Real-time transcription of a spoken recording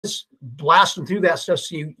blasting through that stuff.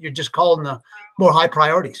 So you're just calling the more high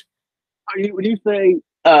priorities. When you say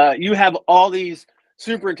you have all these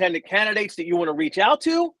superintendent candidates that you want to reach out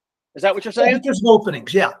to, is that what you're saying? Just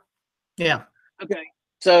openings, yeah. Okay,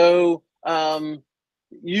 so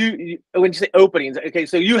you when you say openings, okay,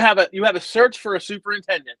 so you have a search for a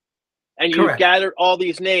superintendent, and you've gathered all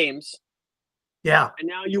these names. Yeah. And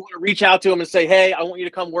now you want to reach out to them and say, hey, I want you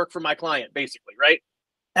to come work for my client, basically, right?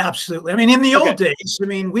 Absolutely. I mean, in the old days, I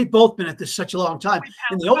mean, we've both been at this such a long time.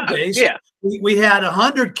 In the old days, we had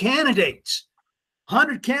 100 candidates,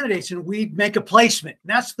 and we'd make a placement. And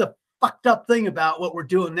that's the fucked up thing about what we're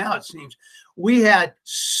doing now, it seems. We had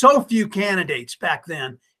so few candidates back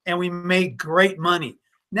then, and we made great money.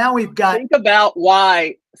 Now we've got... Think about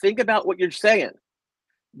what you're saying.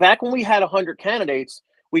 Back when we had 100 candidates,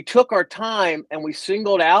 we took our time and we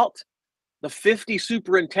singled out the 50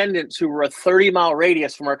 superintendents who were a 30-mile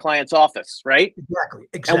radius from our client's office, right? Exactly.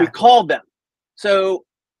 And we called them. So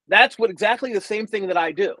that's exactly the same thing that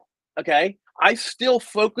I do, okay? I still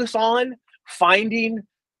focus on finding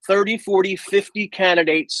 30, 40, 50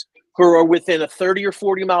 candidates who are within a 30 or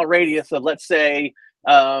 40-mile radius of, let's say,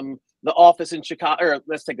 the office in Chicago, or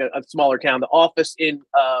let's take a smaller town, the office in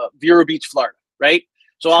Vero Beach, Florida, right?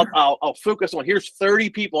 So I'll focus on, here's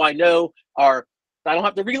 30 people I know I don't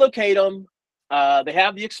have to relocate them. They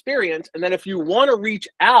have the experience. And then if you want to reach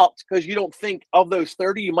out because you don't think of those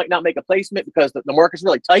 30, you might not make a placement because the market's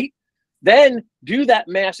really tight, then do that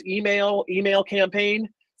mass email campaign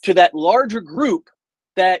to that larger group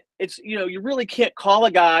that it's, you really can't call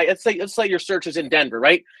a guy. Let's say your search is in Denver,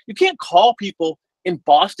 right? You can't call people in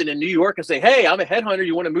Boston and New York and say, hey, I'm a headhunter.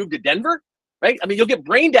 You want to move to Denver, right? I mean, you'll get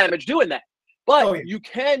brain damage doing that. But you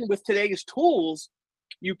can, with today's tools,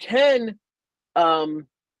 you can attack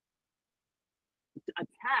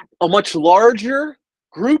a much larger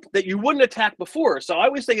group that you wouldn't attack before. So I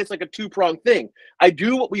always think it's like a two-pronged thing. I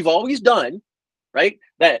do what we've always done, right?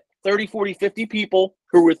 That 30, 40, 50 people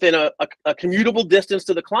who are within a commutable distance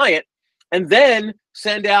to the client, and then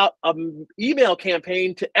send out an email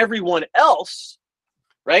campaign to everyone else,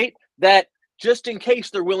 right? That just in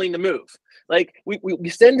case they're willing to move. Like we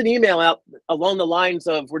send an email out along the lines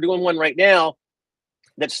of, we're doing one right now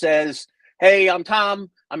that says, hey, I'm Tom,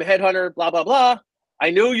 I'm a headhunter, blah, blah, blah. I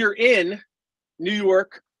know you're in New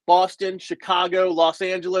York, Boston, Chicago, Los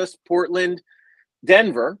Angeles, Portland,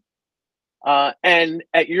 Denver. And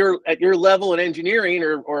at your level in engineering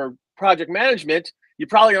or project management, you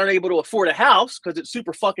probably aren't able to afford a house because it's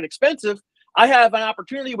super fucking expensive. I have an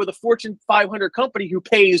opportunity with a Fortune 500 company who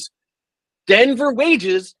pays Denver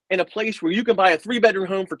wages in a place where you can buy a 3-bedroom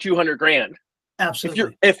home for $200,000.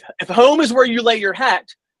 Absolutely. If home is where you lay your hat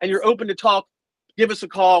and you're open to talk, give us a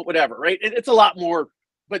call, whatever, right? It's a lot more,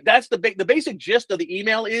 but that's the basic gist of the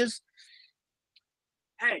email is,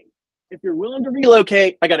 hey, if you're willing to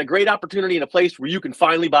relocate, I got a great opportunity in a place where you can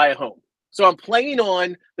finally buy a home. So I'm playing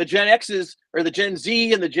on the Gen X's or the Gen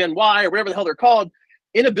Z and the Gen Y or whatever the hell they're called,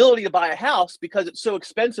 inability to buy a house because it's so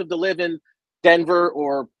expensive to live in Denver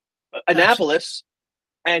or Annapolis.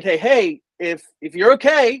 And hey, if you're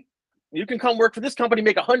okay, you can come work for this company,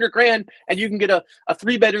 make $100,000, and you can get a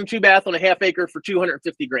 3-bedroom, 2-bath on a half acre for $250,000.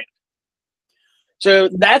 So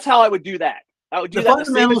that's how I would do that. I would do that the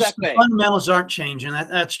same exact way. The fundamentals aren't changing.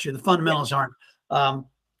 That's true. The fundamentals aren't.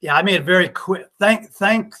 Yeah, I made it very quick.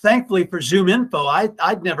 Thankfully for Zoom Info,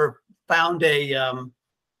 I'd never found a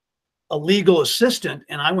legal assistant,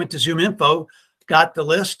 and I went to Zoom Info, got the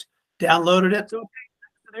list, downloaded it. So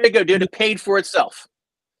there you go, dude. It paid for itself.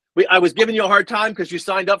 I was giving you a hard time because you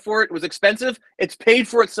signed up for it. It was expensive. It's paid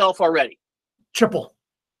for itself already. Triple.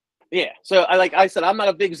 Yeah. So like I said, I'm not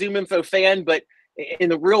a big Zoom Info fan, but in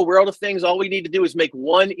the real world of things, all we need to do is make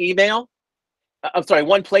one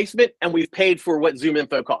placement, and we've paid for what Zoom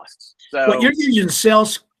Info costs. So but you're using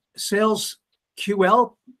Sales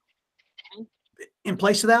QL in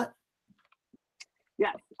place of that?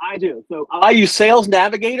 Yes, I do. So I use Sales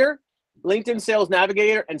Navigator, LinkedIn Sales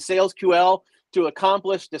Navigator, and Sales QL to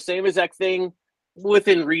accomplish the same exact thing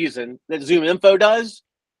within reason that Zoom Info does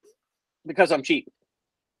because I'm cheap.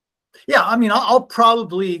 Yeah, I mean, I'll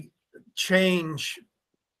probably change.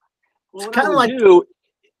 Well, it's kind of like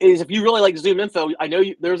is if you really like Zoom Info, I know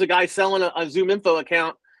there's a guy selling a Zoom Info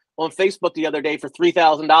account on Facebook the other day for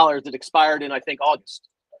 $3,000 that expired in, I think, August.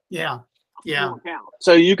 Yeah.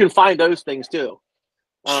 So you can find those things too.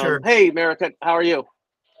 Sure. Hey, America, how are you?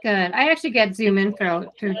 Good. I actually get Zoom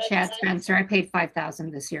Info through Chad Spencer. I paid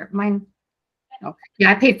 $5,000 this year.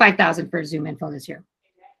 I paid $5,000 for Zoom Info this year.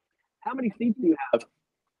 How many seats do you have?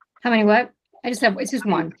 How many what? It's just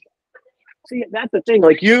one. See, that's the thing.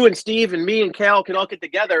 Like you and Steve and me and Cal can all get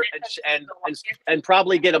together and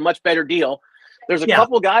probably get a much better deal. There's a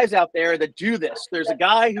couple guys out there that do this. There's a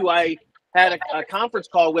guy who I had a conference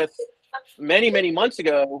call with many months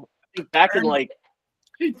ago, I think back in like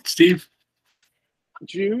Steve,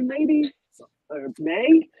 June maybe or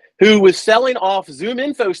May, who was selling off Zoom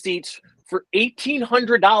info seats for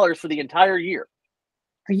 $1,800 for the entire year.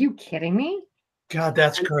 Are you kidding me? God,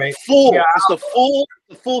 that's great. Full. Yeah. It's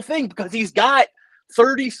the full thing because he's got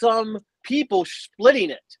 30-some people splitting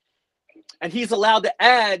it. And he's allowed to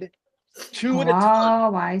add 2 at a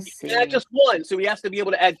time. Oh, I see. Not just one. So he has to be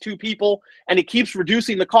able to add 2 people, and he keeps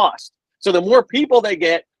reducing the cost. So the more people they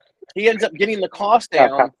get, he ends up getting the cost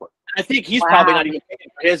down. I think he's probably not even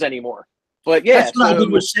paying for his anymore. But yeah. That's what I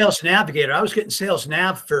did with Sales Navigator. I was getting Sales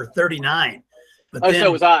Nav for $39. But then,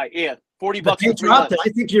 so was I. Yeah. $40 for 3 months. I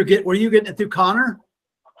think were you getting it through Connor?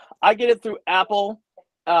 I get it through Apple,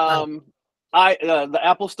 the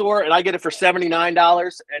Apple store, and I get it for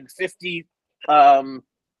 $79 and 50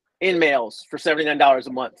 in mails for $79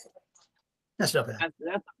 a month. That's not bad.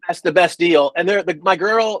 That's the best deal. And my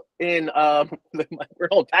girl in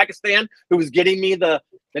Pakistan who was getting me the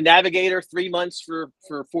Navigator 3 months for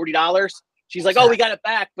 $40. She's like, "Oh, we got it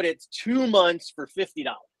back, but it's 2 months for $50."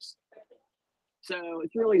 So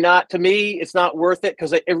it's really not, to me, it's not worth it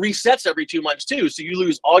because it resets every 2 months too. So you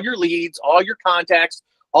lose all your leads, all your contacts,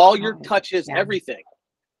 all your touches, everything.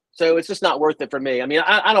 So it's just not worth it for me. I mean,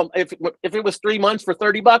 I don't, if it was 3 months for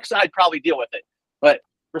 $30, I'd probably deal with it. But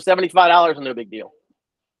for $75, no big deal.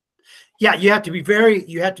 Yeah, you have to be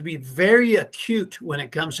very acute when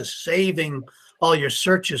it comes to saving all your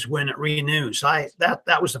searches when it renews.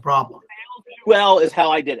 That was the problem. Well, is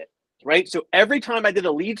how I did it, right? So every time I did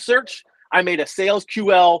a lead search, I made a sales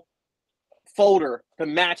QL folder to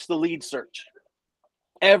match the lead search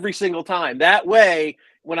every single time. That way,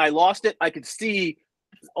 when I lost it, I could see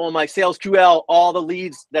on my sales QL all the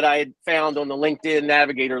leads that I had found on the LinkedIn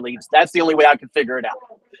Navigator leads. That's the only way I could figure it out.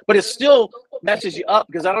 But it still messes you up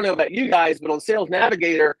because I don't know about you guys, but on Sales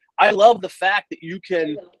Navigator, I love the fact that you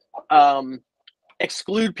can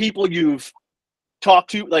exclude people you've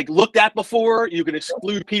talked to, like looked at before. You can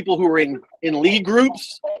exclude people who are in lead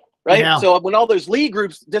groups. Right. Yeah. So when all those lead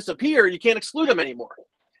groups disappear, you can't exclude them anymore.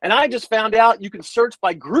 And I just found out you can search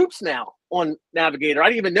by groups now on Navigator. I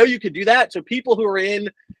didn't even know you could do that. So people who are in,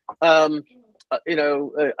 a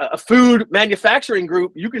food manufacturing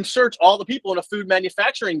group, you can search all the people in a food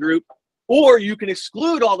manufacturing group, or you can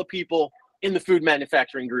exclude all the people in the food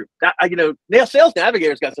manufacturing group. Sales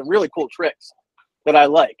Navigator's got some really cool tricks that I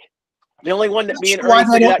like. The only one that me and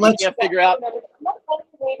Ernie can't figure out.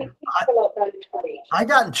 I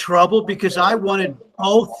got in trouble because I wanted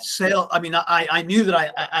both sales. I mean, I knew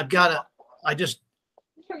that I just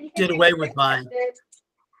did away with my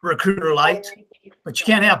Recruiter Lite, but you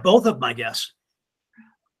can't have both of them, I guess.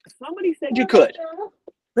 Somebody said you could.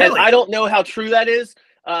 Really? And I don't know how true that is.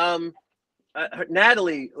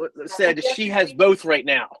 Natalie said she has both right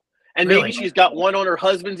now. And maybe she's got one on her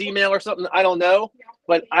husband's email or something. I don't know.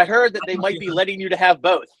 But I heard that they might be letting you to have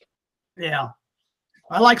both. Yeah.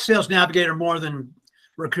 I like Sales Navigator more than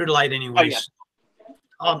Recruiter Lite anyways.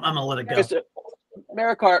 Oh, yeah. I'm going to let it go.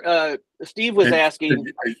 Maricar, Steve was asking.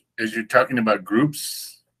 As you're talking about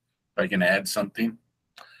groups, if I can add something.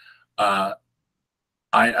 I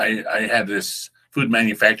had this food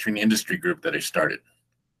manufacturing industry group that I started,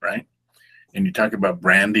 right? And you talk about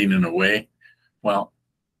branding in a way. Well,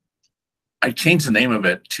 I changed the name of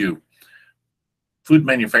it to Food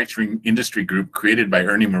Manufacturing Industry Group, created by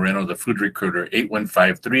Ernie Moreno, the food recruiter,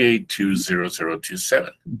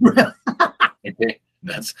 815-382-0027. Okay,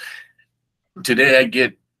 today I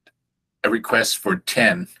get a request for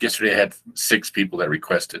 10. Yesterday I had 6 people that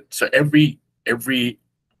requested. So every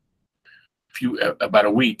about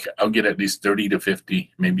a week, I'll get at least 30 to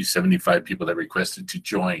 50, maybe 75 people that requested to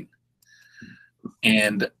join.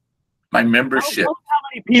 And my membership. How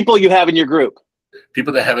many people you have in your group?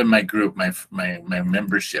 People that have in my group, my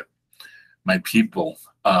membership, my people.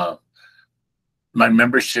 My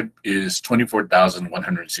membership is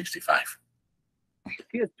 24,165.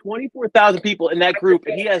 He has 24,000 people in that group,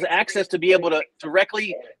 and he has access to be able to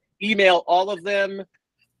directly email all of them,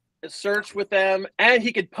 search with them, and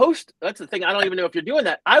he could post. That's the thing. I don't even know if you're doing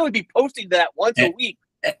that. I would be posting that once a week,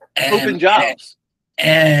 open jobs.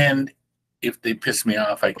 And if they piss me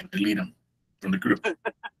off, I can delete them from the group.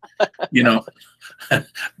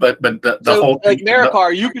 but the whole like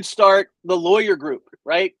Maricar, you could start the lawyer group,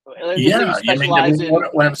 right? Yeah, in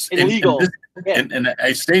legal. And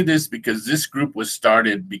I say this because this group was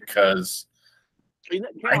started because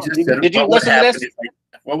I just said, did you listen to this?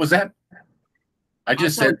 What was that? I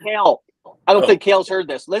just said, Cal, I don't think Kale's heard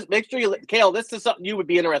this. Let's make sure Kale, this is something you would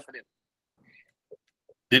be interested in.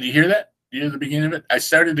 Did you hear that? You hear the beginning of it? I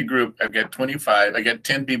started the group. I've got 25. I got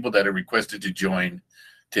 10 people that are requested to join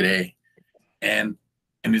today. And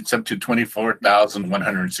it's up to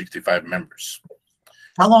 24,165 members.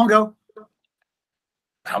 How long ago?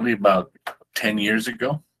 Probably about 10 years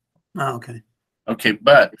ago. Oh, okay. Okay,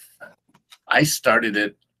 but I started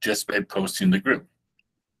it just by posting the group.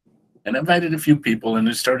 And invited a few people, and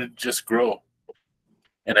it started to just grow.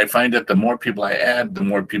 And I find that the more people I add, the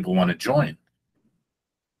more people want to join.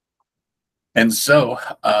 And so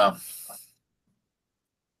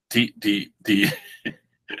the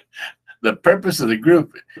the purpose of the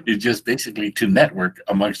group is just basically to network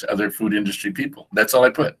amongst other food industry people. That's all I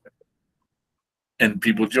put. And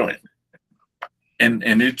people join. And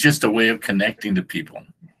it's just a way of connecting to people.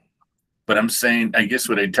 But I'm saying, I guess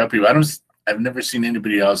what I tell people, I've never seen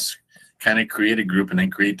anybody else kind of create a group and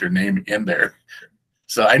then create their name in there.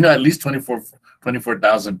 So I know at least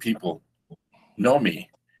 24,000 people know me.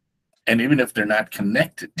 And even if they're not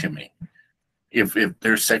connected to me, if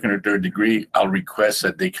they're second or third degree, I'll request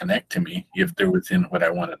that they connect to me if they're within what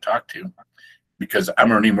I want to talk to. Because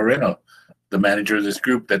I'm Ernie Moreno, the manager of this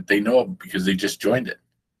group that they know because they just joined it.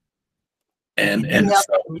 And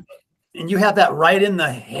you have that right in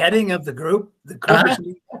the heading of the group? The group is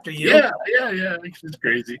named after you? Yeah. It's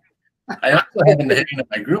crazy. I also have in the heading of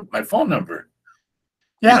my group my phone number.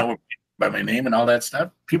 Yeah. You know, by my name and all that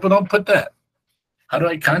stuff. People don't put that. How do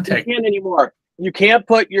I contact you? You can't anymore. You can't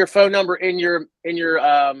put your phone number in your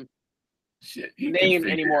name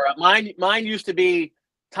anymore. Mine used to be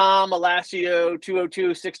Tom Alassio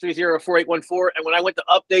 202-630-4814. And when I went to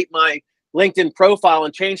update my LinkedIn profile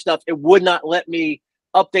and change stuff, it would not let me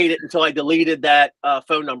update it until I deleted that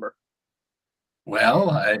phone number.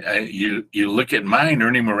 Well, you look at mine,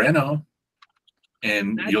 Ernie Moreno,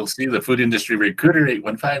 and you'll see the food industry recruiter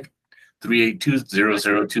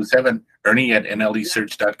 815-382-0027, Ernie at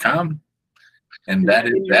nlesearch.com. And that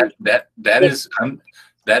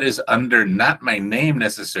is under not my name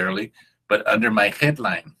necessarily, but under my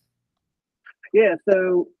headline. Yeah,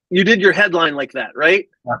 so you did your headline like that, right?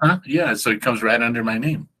 Yeah, so it comes right under my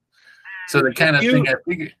name. So the kind of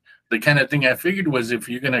thing I figured was, if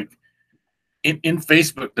you're gonna in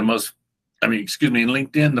Facebook, in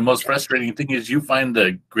LinkedIn, the most frustrating thing is you find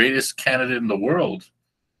the greatest candidate in the world,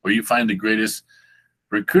 or you find the greatest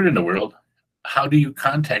recruiter in the world. How do you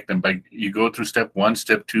contact them? You go through step 1,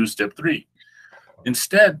 step 2, step 3.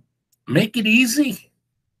 Instead, make it easy.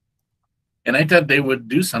 And I thought they would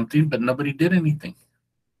do something, but nobody did anything.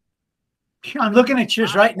 I'm looking at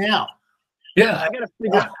yours right now. Yeah. I gotta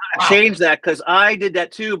figure out how to change that, because I did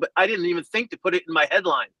that too, but I didn't even think to put it in my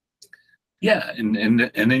headline. Yeah, and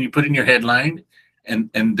then you put in your headline, and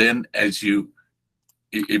then if you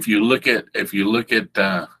look at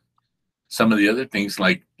some of the other things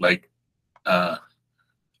that's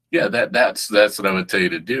what I would tell you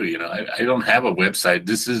to do. You know, I don't have a website.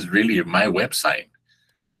 This is really my website,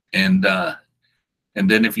 and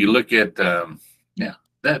then if you look at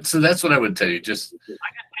that's what I would tell you. Just I just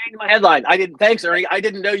changed my headline. I didn't. Thanks, Ernie. I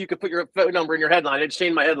didn't know you could put your phone number in your headline. I just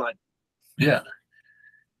changed my headline. Yeah.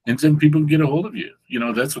 And then people can get a hold of you. You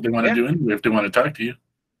know, that's what they want to do anyway, if they want to talk to you.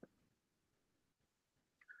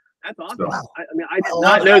 That's awesome. So, I did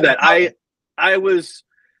not know that. I was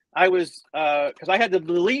because I had to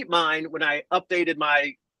delete mine when I updated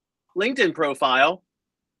my LinkedIn profile,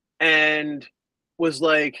 and was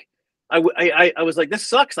like, I was like, this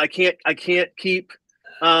sucks. I can't keep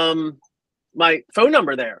my phone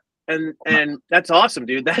number there. And that's awesome,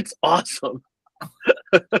 dude. That's awesome.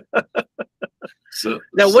 So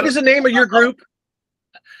now, what is the name of your group?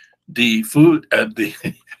 The food well,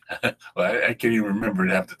 I can't even remember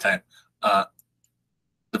it half the time.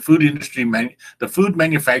 The food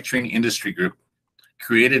manufacturing industry group,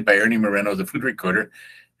 created by Ernie Moreno, the food recruiter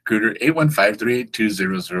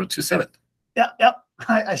 815-382-0027. Yep.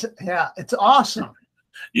 Yeah, it's awesome.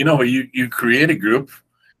 You know, you create a group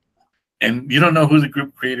and you don't know who the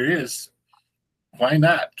group creator is. Why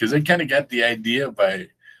not? Because I kind of got the idea by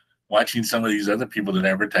watching some of these other people that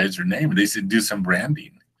advertise their name, and they said do some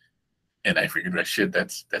branding, and I figured, well, shit,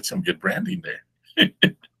 that's some good branding there.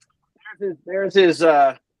 There's his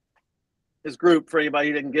group for anybody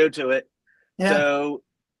who didn't go to it. Yeah. So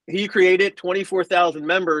he created 24,000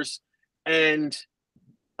 members, and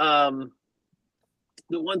the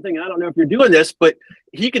one thing, I don't know if you're doing this, but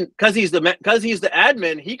he can, because he's the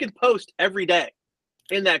admin, he can post every day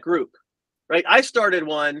in that group, right? I started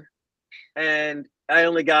one, and I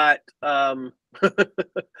only got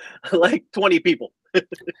like 20 people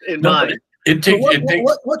in mine.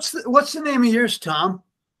 What's the name of yours, Tom?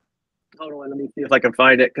 Hold on, let me see if I can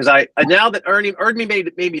find it, because I now that Ernie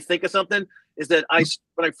made me think of something. Is that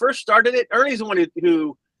when I first started it, Ernie's the one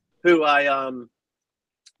who I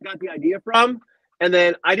got the idea from, and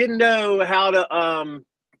then I didn't know how to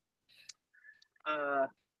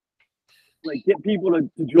like get people to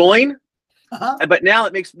join. But now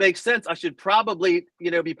it makes sense. I should probably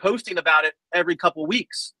be posting about it every couple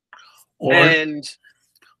weeks. Or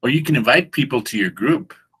you can invite people to your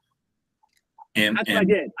group. And that's what I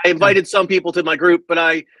did. I invited some people to my group, but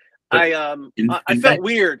I felt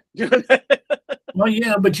weird. Well,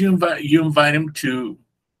 yeah, but you invite them to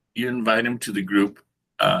the group,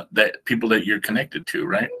 that people that you're connected to,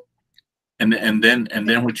 right? And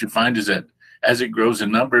then what you find is that as it grows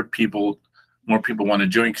in number, more people want to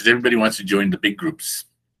join, because everybody wants to join the big groups.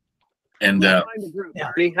 And how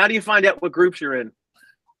do you find out what groups you're in?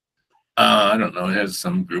 I don't know. It has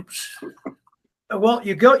some groups. Well,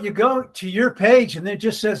 you go to your page and it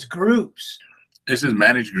just says groups. This is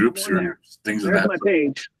managed groups or things of that. My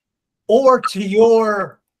page. Or to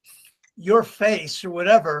your face or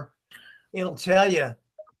whatever, it'll tell you.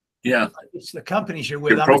 Yeah. It's the companies you're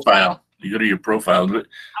with. Your profile. You go to your profile.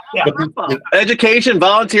 Yeah. Education,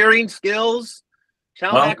 volunteering, skills,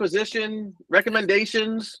 talent acquisition,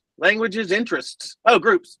 recommendations, languages, interests. Oh,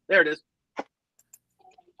 groups. There it is.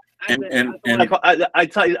 I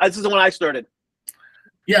tell you, this is the one I started.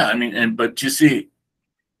 Yeah, I mean, but you see,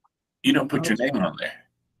 you don't put your name on there,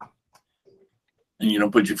 and you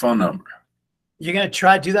don't put your phone number. You're gonna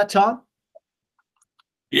try to do that, Tom?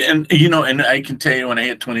 Yeah, and I can tell you, when I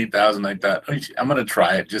hit 20,000, I thought, I'm gonna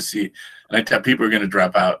try it, just see. And I thought people are gonna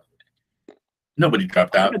drop out. Nobody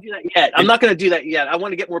dropped out. I'm not gonna do that yet. I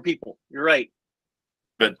want to get more people. You're right.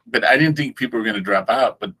 But I didn't think people were gonna drop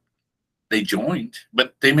out, but they joined.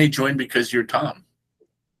 But they may join because you're Tom,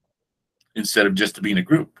 instead of just being a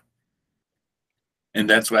group. And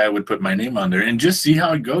that's why I would put my name on there and just see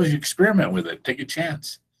how it goes. You experiment with it, take a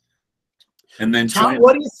chance. And then Tom,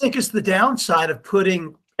 what do you think is the downside of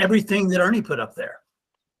putting everything that Ernie put up there?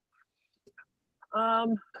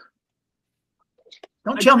 Don't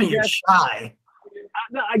tell me you're shy.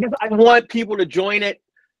 I guess I want people to join it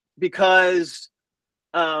because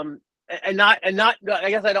I guess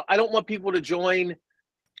I don't want people to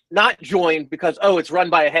not join because it's run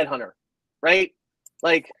by a headhunter, right?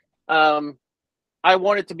 Like I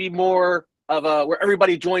want it to be more of where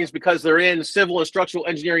everybody joins because they're in civil and structural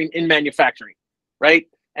engineering in manufacturing, right?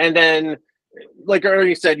 And then, like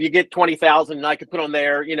Ernie said, you get 20,000, and I could put on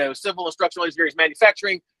there, civil and structural engineering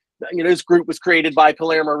manufacturing. This group was created by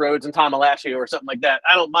Palermo Rhodes and Tom Alashio or something like that.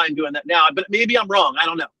 I don't mind doing that now, but maybe I'm wrong. I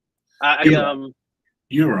don't know.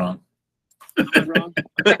 You're wrong. I'm wrong.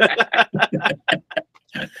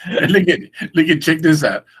 Look at, check this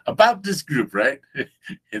out. About this group, right?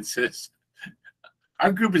 It says,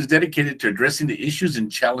 our group is dedicated to addressing the issues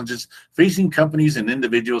and challenges facing companies and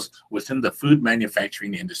individuals within the food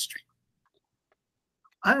manufacturing industry.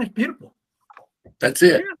 That's beautiful. That's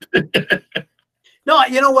it. No,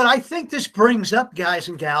 you know what I think this brings up, guys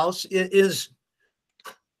and gals, is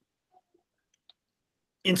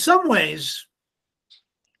in some ways,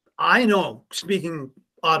 I know, speaking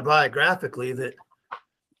autobiographically, that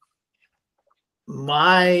and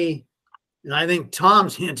I think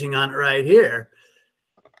Tom's hinting on it right here,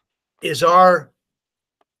 is our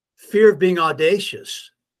fear of being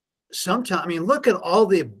audacious. Sometimes, I mean, look at all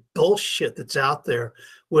the bullshit that's out there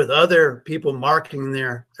with other people marketing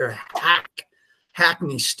their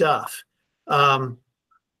hackney stuff. That's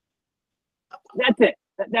it.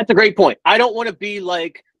 That's a great point. I don't want to be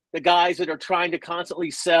like the guys that are trying to constantly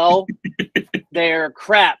sell their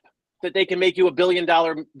crap that they can make you $1 billion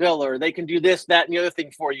bill, or they can do this, that, and the other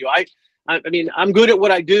thing for you. I mean, I'm good at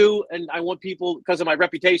what I do, and I want people because of my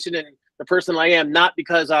reputation and the person I am, not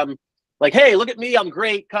because I'm like, hey, look at me, I'm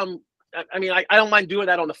great. Come. I mean, I don't mind doing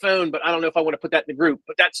that on the phone, but I don't know if I want to put that in the group.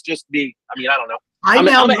 But that's just me. I mean, I don't know. I'm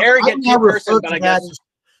an arrogant person, but I guess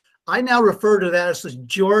I now refer to that as the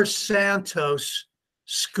George Santos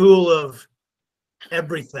School of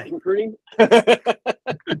Everything. But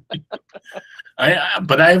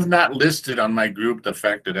I have not listed on my group the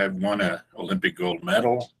fact that I've won an Olympic gold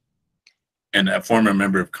medal and a former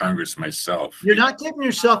member of Congress myself. You're not giving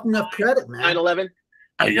yourself enough credit, man. 9/11.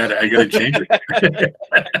 I gotta change it.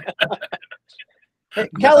 Hey,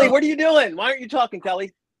 Kelly, what are you doing? Why aren't you talking,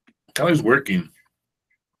 Kelly? Kelly's working.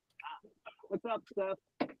 What's up, Seth?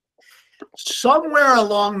 Somewhere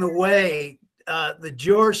along the way, the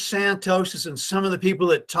George Santoses and some of the people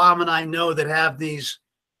that Tom and I know that have these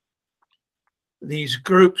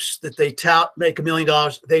groups that they tout make $1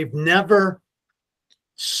 million, they've never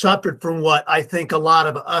suffered from what I think a lot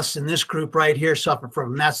of us in this group right here suffer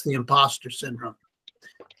from, and that's the imposter syndrome.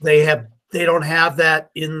 They don't have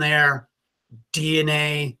that in their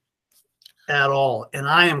DNA at all. And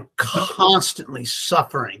I am constantly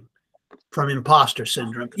suffering from imposter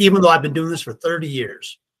syndrome, even though I've been doing this for 30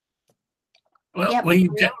 years. Well, Yep. well,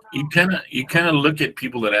 you kind of look at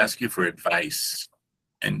people that ask you for advice,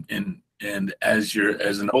 and as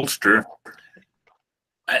an oldster,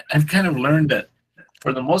 I've kind of learned that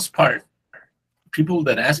for the most part, people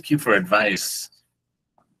that ask you for advice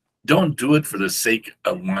don't do it for the sake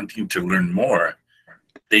of wanting to learn more.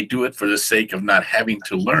 They do it for the sake of not having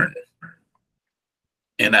to learn.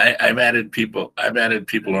 And I've added people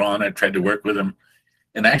on. I've tried to work with them,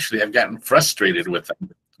 and actually I've gotten frustrated with them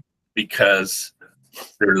because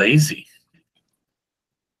they're lazy.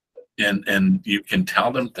 And you can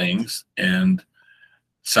tell them things, and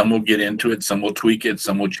some will get into it, some will tweak it,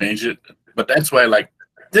 some will change it. But that's why I like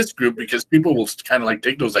this group, because people will kind of like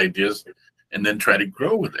take those ideas and then try to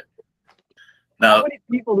grow with it. Now, how many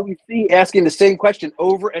people do we see asking the same question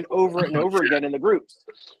over and over and over again in the groups?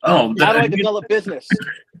 Oh, how do I develop business?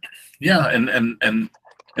 Yeah, and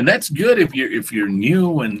that's good if you're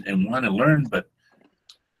new and want to learn. But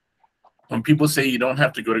when people say you don't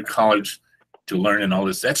have to go to college to learn and all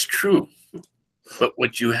this, that's true. But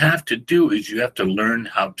what you have to do is you have to learn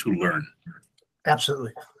how to learn.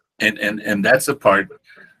 Absolutely. And that's the part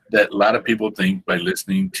that a lot of people think by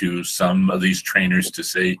listening to some of these trainers to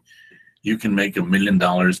say, you can make $1 million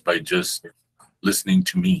by just listening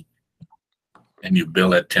to me, and you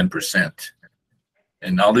bill at 10%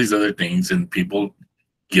 and all these other things, and people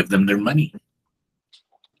give them their money.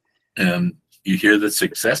 And you hear the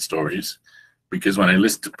success stories, because when I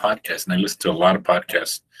listen to podcasts, and I listen to a lot of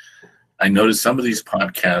podcasts, I notice some of these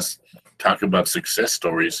podcasts talk about success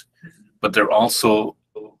stories, but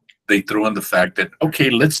they throw in the fact that,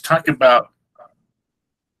 okay, let's talk about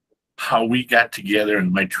how we got together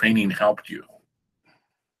and my training helped you.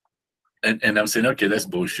 And I'm saying, okay, that's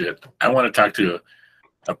bullshit. I want to talk to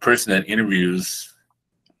a person that interviews,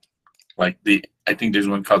 like I think there's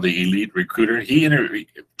one called the Elite Recruiter. He interviewed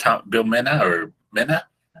Bill Mena,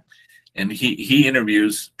 and he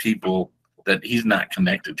interviews people that he's not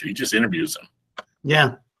connected to. He just interviews them.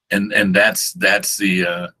 Yeah. And that's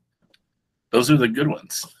the those are the good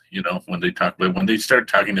ones, when they start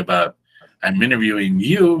talking about, I'm interviewing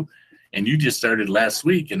you, and you just started last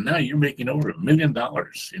week, and now you're making over $1 million.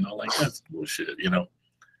 Like, that's bullshit. Oh,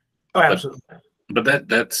 absolutely. But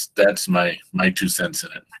that's my 2 cents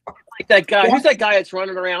in it. Like that guy. Who's that guy that's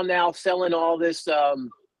running around now selling all this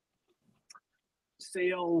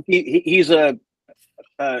sale? He's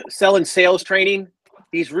selling sales training.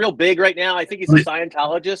 He's real big right now. I think he's a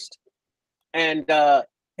Scientologist. And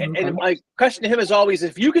my question to him is always,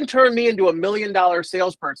 if you can turn me into $1 million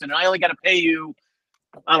salesperson, and I only got to pay you,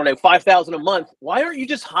 I don't know, $5,000 a month, why aren't you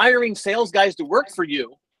just hiring sales guys to work for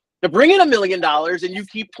you to bring in $1 million and you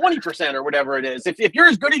keep 20% or whatever it is? If you're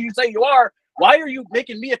as good as you say you are, why are you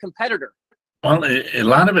making me a competitor? Well, a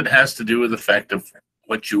lot of it has to do with the fact of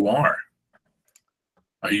what you are.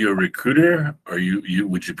 Are you a recruiter? Or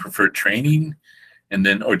would you prefer training?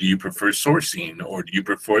 Or do you prefer sourcing? Or do you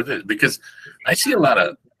prefer this? Because I see a lot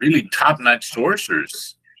of really top-notch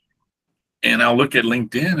sourcers, and I'll look at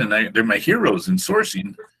LinkedIn, and they're my heroes in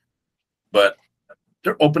sourcing, but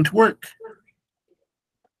they're open to work.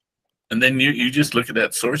 And then you just look at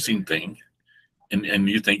that sourcing thing, and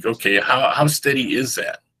you think, okay, how steady is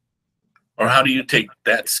that? Or how do you take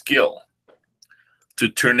that skill to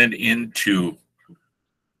turn it into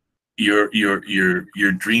your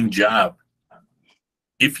dream job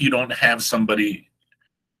if you don't have somebody,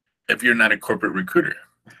 if you're not a corporate recruiter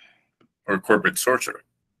or a corporate sourcer?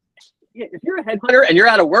 Yeah, if you're a headhunter and you're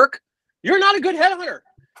out of work, you're not a good headhunter.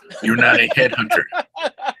 You're not a headhunter.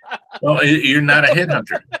 Well, you're not a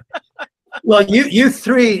headhunter. Well, you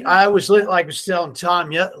three, I was telling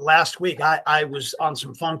Tom last week, I was on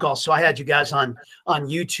some phone calls, so I had you guys on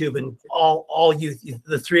YouTube, and all you,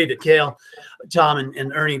 the three of you, Cale, Tom,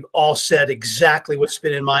 and Ernie, all said exactly what's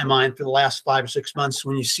been in my mind for the last 5 or 6 months.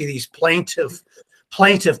 When you see these plaintive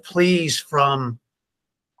pleas from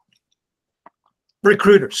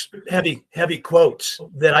recruiters, heavy quotes,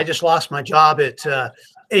 that I just lost my job at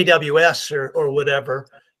AWS or whatever,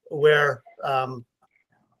 where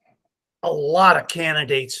a lot of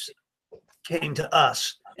candidates came to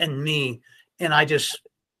us and me, and I just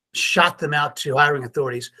shot them out to hiring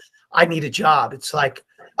authorities. I need a job. It's like,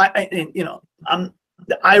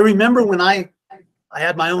 I remember when I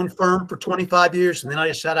had my own firm for 25 years, and then I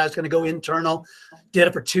decided I was going to go internal, did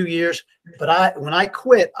it for 2 years. But when I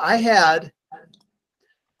quit, I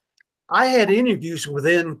I had interviews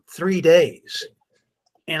within 3 days,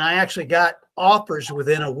 and I actually got offers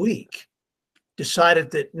within a week.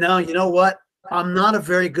 Decided that, no, you know what? I'm not a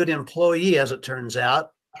very good employee, as it turns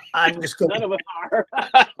out. I'm just going None of us are.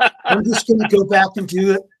 I'm just going to go back and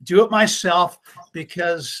do it myself,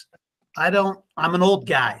 because I'm an old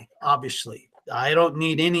guy, obviously. I don't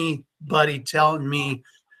need anybody telling me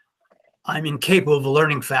I'm incapable of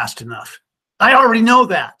learning fast enough. I already know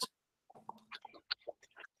that.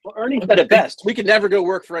 Well, Ernie said it best. We can never go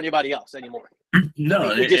work for anybody else anymore.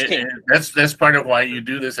 No, We just can't. That's part of why you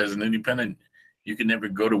do this as an independent. You can never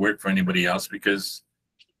go to work for anybody else, because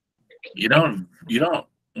you don't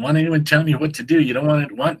want anyone telling you what to do. You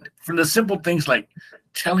don't want from the simple things like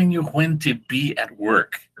telling you when to be at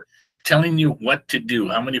work, telling you what to do,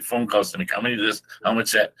 how many phone calls to make, how many this, how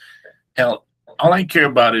much that. Hell, all I care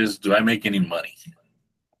about is, do I make any money?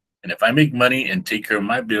 And if I make money and take care of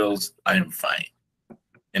my bills, I am fine.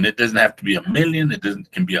 And it doesn't have to be 1 million. It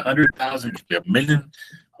can be 100,000. It can be 1 million,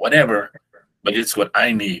 whatever. But it's what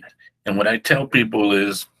I need. And what I tell people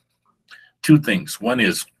is 2 things. One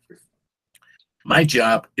is, my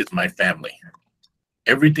job is my family.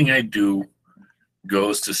 Everything I do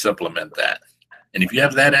goes to supplement that. And if you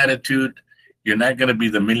have that attitude, you're not going to be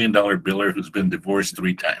the $1 million biller who's been divorced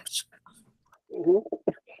 3 times.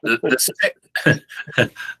 The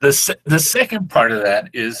second part of that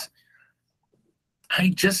is, I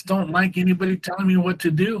just don't like anybody telling me what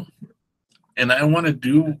to do. And I want to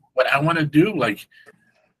do what I want to do. Like,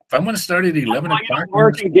 if I want to start at 11 o'clock. You don't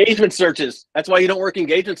work engagement searches. That's why you don't work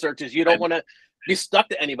engagement searches. You don't want to be stuck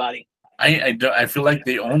to anybody. I feel like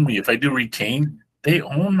they own me. If I do retain, they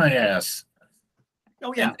own my ass.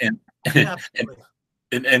 Oh yeah.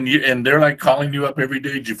 And they're like calling you up every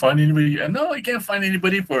day. Did you find anybody? No, I can't find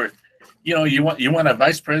anybody for, you want a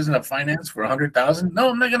vice president of finance for 100,000? No,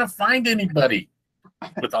 I'm not gonna find anybody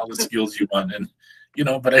with all the skills you want. And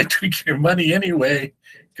but I took your money anyway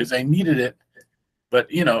because I needed it. But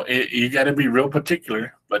you got to be real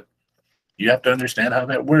particular. But you have to understand how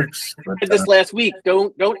that works. But, this last week,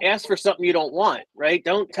 don't ask for something you don't want, right?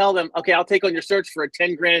 Don't tell them, okay, I'll take on your search for a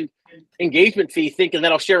 10 grand engagement fee, thinking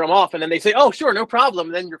that I'll share them off, and then they say, oh, sure, no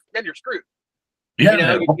problem. And then you're screwed.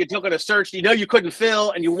 Yeah, you took on a search you couldn't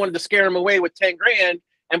fill, and you wanted to scare them away with 10 grand,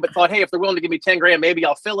 but thought, hey, if they're willing to give me 10 grand, maybe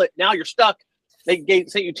I'll fill it. Now you're stuck. They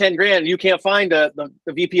sent you 10 grand, and you can't find the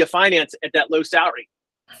VP of finance at that low salary.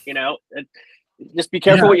 Just be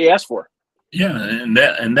careful what you ask for. Yeah,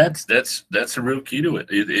 and that's a real key to it.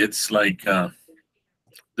 It's like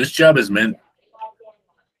this job is meant.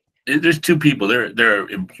 There's 2 people. There are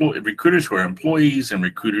recruiters who are employees and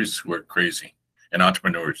recruiters who are crazy and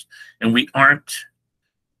entrepreneurs. And we aren't.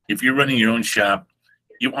 If you're running your own shop,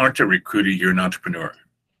 you aren't a recruiter. You're an entrepreneur.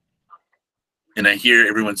 And I hear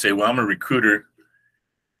everyone say, "Well, I'm a recruiter,"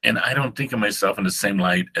 and I don't think of myself in the same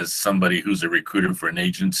light as somebody who's a recruiter for an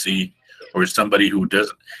agency. Or somebody who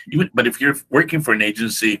doesn't but if you're working for an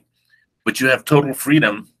agency, but you have total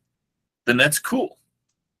freedom, then that's cool.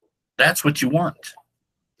 That's what you want.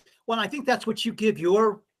 Well, I think that's what you give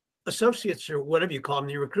your associates, or whatever you call them,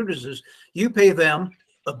 your recruiters, is you pay them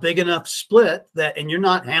a big enough split and you're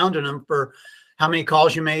not hounding them for how many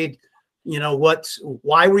calls you made,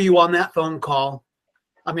 why were you on that phone call?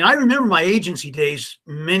 I mean, I remember my agency days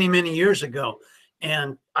many, many years ago,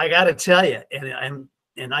 and I got to tell you,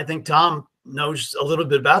 and I think Tom knows a little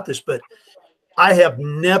bit about this, but I have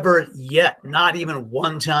never yet, not even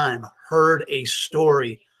one time, heard a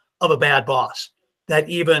story of a bad boss that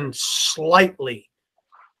even slightly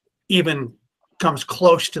comes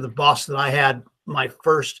close to the boss that I had my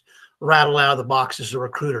first rattle out of the box as a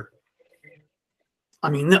recruiter. I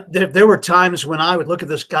mean, there were times when I would look at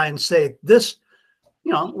this guy and say,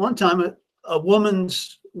 one time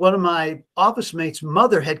one of my office mates'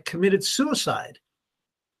 mother had committed suicide.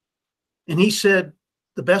 And he said,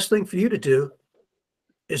 the best thing for you to do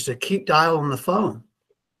is to keep dialing the phone.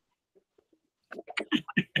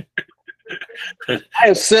 I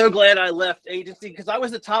am so glad I left agency, because I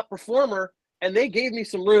was the top performer, and they gave me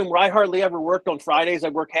some room where I hardly ever worked on Fridays. I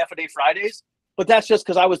worked half a day Fridays, but that's just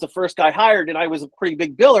because I was the first guy hired and I was a pretty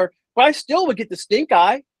big biller. But I still would get the stink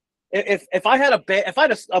eye if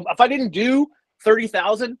I didn't do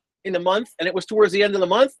 30,000 in the month and it was towards the end of the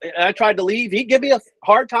month and I tried to leave. He'd give me a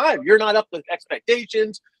hard time. You're not up to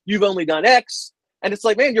expectations. You've only done X. And it's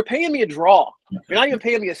like, man, you're paying me a draw. You're not even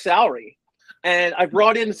paying me a salary. And I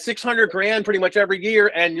brought in 600 grand pretty much every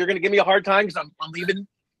year, and you're going to give me a hard time because I'm leaving.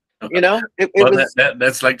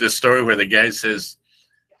 That's like the story where the guy says,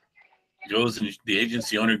 the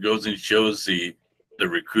agency owner goes and shows the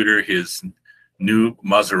recruiter his new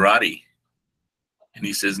Maserati. And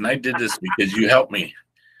he says, and I did this because you helped me.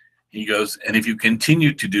 He goes, and if you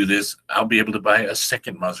continue to do this, I'll be able to buy a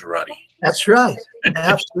second Maserati. That's right.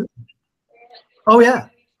 Absolutely. Oh, yeah.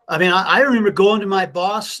 I mean, I remember going to my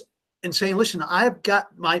boss and saying, listen, I've got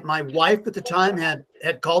my wife at the time had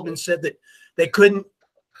called and said that they couldn't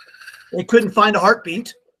find a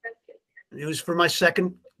heartbeat. It was for my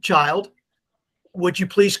second child. Would you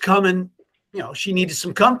please come and, she needed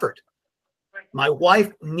some comfort. My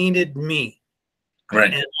wife needed me.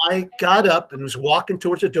 Right. And I got up and was walking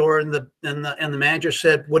towards the door, and the manager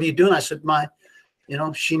said, what are you doing? I said,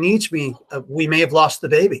 she needs me. We may have lost the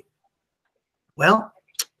baby. Well,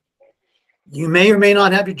 you may or may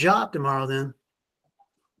not have your job tomorrow then.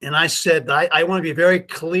 And I said, I want to be very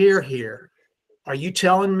clear here. Are you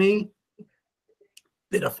telling me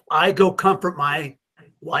that if I go comfort my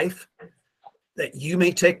wife, that you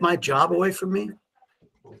may take my job away from me?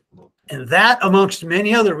 And that, amongst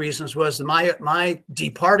many other reasons, was my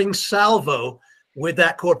departing salvo with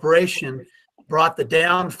that corporation brought the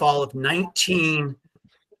downfall of 19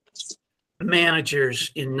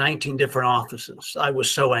 managers in 19 different offices. I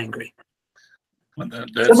was so angry. Well,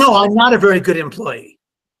 So no, I'm not a very good employee.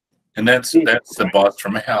 And that's the boss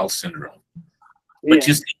from hell syndrome. But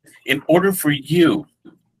just in order for you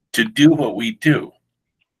to do what we do,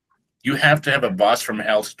 you have to have a boss from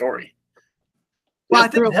hell story. Well, I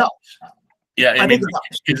think it helps. Yeah, I mean,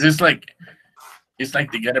 it's like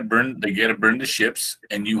they gotta burn the ships,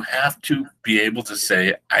 and you have to be able to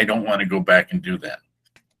say, I don't want to go back and do that.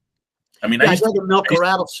 I mean, I'd rather milk a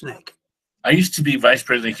rattlesnake. I used to be vice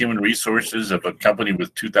president of human resources of a company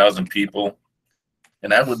with 2,000 people,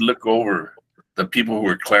 and I would look over the people who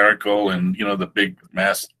were clerical and the big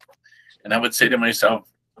mass, and I would say to myself,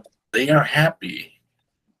 they are happy.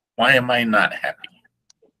 Why am I not happy?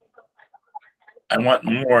 I want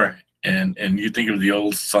more. And you think of the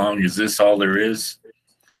old song, "Is This All There Is?"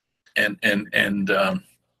 And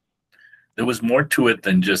there was more to it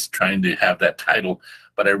than just trying to have that title.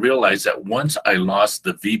 But I realized that once I lost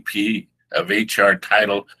the VP of HR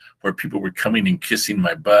title, where people were coming and kissing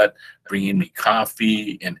my butt, bringing me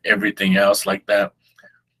coffee and everything else like that,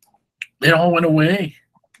 it all went away.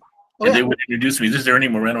 Oh, and yeah. they would introduce me. This is Ernie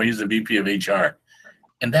Moreno. He's the VP of HR,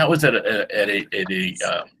 and that was at a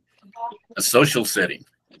social setting.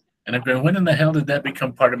 And I'm going, when in the hell did that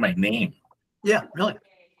become part of my name? Yeah, really.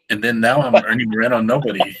 And then now I'm Ernie Moreno,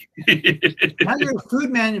 nobody. Now you're a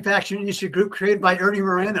food manufacturing industry group created by Ernie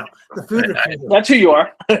Moreno, the food reporter. That's who you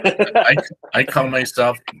are. I call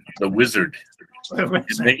myself the wizard.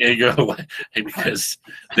 Because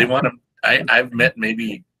they want to. I've met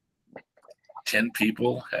maybe 10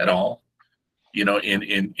 people at all.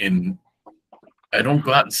 In I don't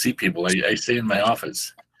go out and see people. I stay in my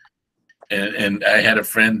office. And I had a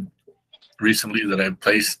friend recently that I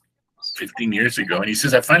placed 15 years ago, and he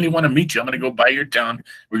says, I finally want to meet you. I'm going to go by your town.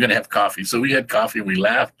 We're going to have coffee. So we had coffee and we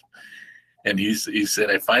laughed. And he said,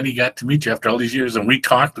 I finally got to meet you after all these years. And we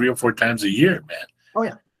talk 3 or 4 times a year, man. Oh,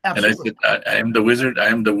 yeah, absolutely. And I said, I am the wizard. I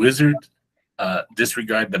am the wizard.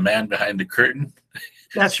 Disregard the man behind the curtain.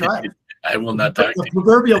 That's right. I will not talk to you. The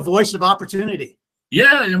proverbial voice of opportunity.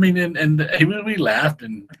 Yeah, I mean, and we laughed,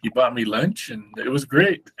 and he bought me lunch, and it was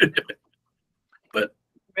great. But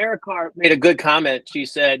Maricar made a good comment. She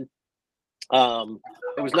said,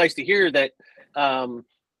 it was nice to hear that not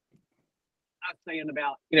saying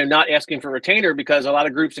about not asking for retainer, because a lot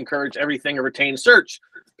of groups encourage everything a retained search,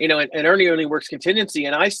 and Ernie only works contingency,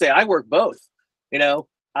 and I say I work both.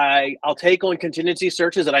 I'll take on contingency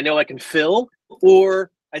searches that I know I can fill,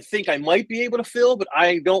 or I think I might be able to fill, but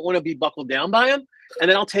I don't want to be buckled down by them. And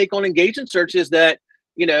then I'll take on engagement searches that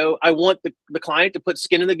I want the client to put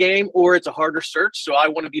skin in the game, or it's a harder search, so I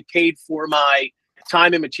want to be paid for my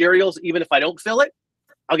time and materials, even if I don't fill it.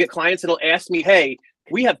 I'll get clients that'll ask me, hey,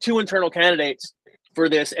 we have 2 internal candidates for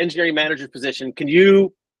this engineering manager position. Can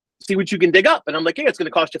you see what you can dig up? And I'm like, hey, it's going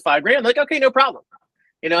to cost you $5,000. I'm like, okay, no problem.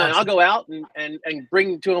 And I'll go out and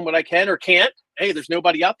bring to them what I can or can't. Hey, there's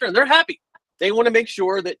nobody out there, and they're happy. They want to make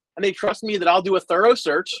sure that, and they trust me that I'll do a thorough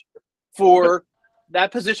search for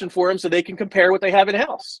that position for them, so they can compare what they have in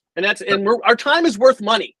house. And our time is worth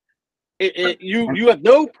money. You have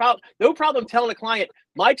no problem telling a client,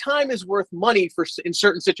 my time is worth money in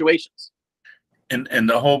certain situations. And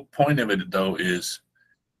the whole point of it, though, is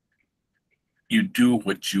you do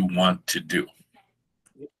what you want to do.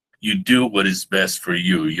 You do what is best for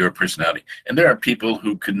you, your personality. And there are people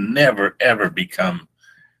who could never, ever become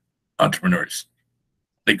entrepreneurs.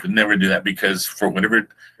 They could never do that because, for whatever,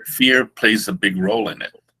 fear plays a big role in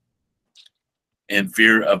it, and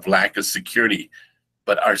fear of lack of security.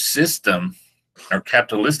 But our system, our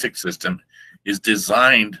capitalistic system, is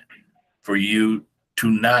designed for you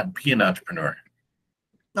to not be an entrepreneur.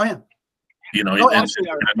 Oh yeah. You know, Oh, and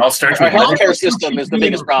absolutely. it all starts Our with healthcare system is the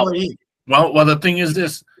biggest problem. Well, the thing is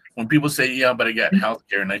this: when people say, "Yeah, but I got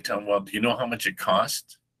healthcare," and I tell them, "Well, do you know how much it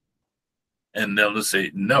costs?" And they'll just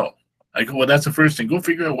say, "No." I go, "Well, that's the first thing. Go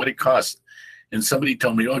figure out what it costs." And somebody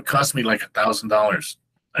told me, "Oh, it cost me like $1,000."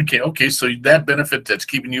 Okay. So that benefit that's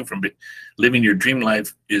keeping you from living your dream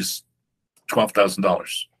life is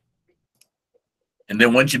 $12,000. And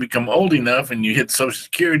then once you become old enough and you hit Social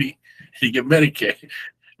Security, you get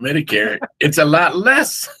Medicare, it's a lot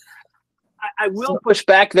less. I will push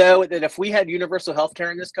back though that if we had universal health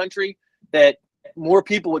care in this country, that more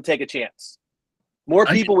people would take a chance. More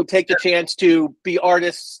people would take the chance to be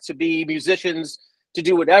artists, to be musicians, to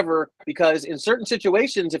do whatever, because in certain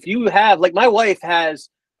situations, if you have, like my wife has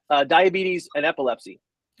diabetes and epilepsy.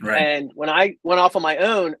 Right. And when I went off on my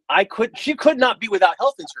own, she could not be without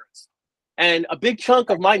health insurance. And a big chunk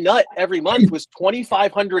of my nut every month was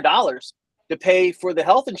 $2,500 to pay for the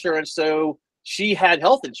health insurance. So she had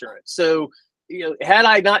health insurance. So, you know, had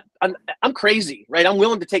I not, I'm crazy, right? I'm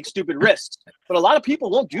willing to take stupid risks, but a lot of people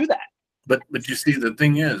won't do that. But you see, the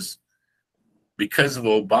thing is, because of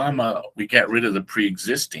Obama, we got rid of the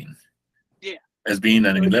pre-existing as being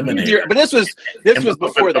an eliminator. But this was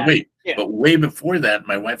before that. But way before that,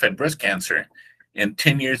 my wife had breast cancer, and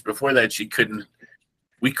 10 years before that,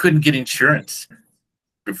 we couldn't get insurance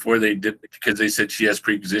before they did, because they said she has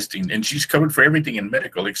pre-existing, and she's covered for everything in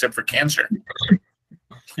medical except for cancer.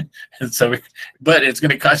 And so, but it's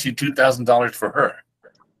going to cost you $2,000 for her.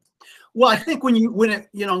 Well, I think when it,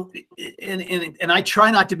 you know, and I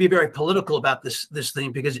try not to be very political about this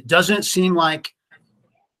thing, because it doesn't seem like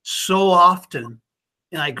so often,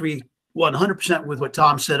 and I agree 100% with what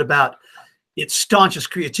Tom said about its staunches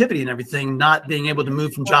creativity and everything, not being able to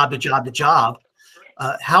move from job to job to job.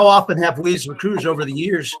 How often have we as recruiters over the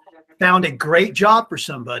years found a great job for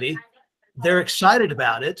somebody, they're excited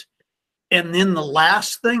about it, and then the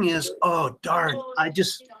last thing is, oh darn,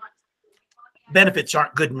 benefits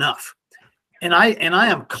aren't good enough. And I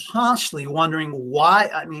am constantly wondering why.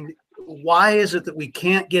 I mean, why is it that we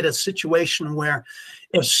can't get a situation where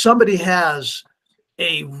if somebody has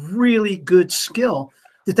a really good skill,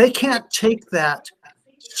 that they can't take that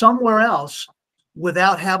somewhere else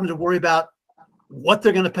without having to worry about what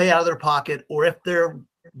they're going to pay out of their pocket, or if their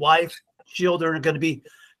wife, children are going to be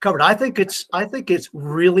covered. I think it's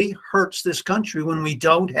really hurts this country when we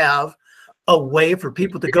don't have a way for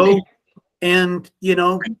people to go and, you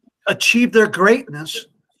know, achieve their greatness.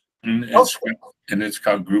 And it's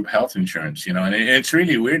called group health insurance, you know, and it's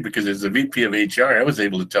really weird because as the VP of HR, I was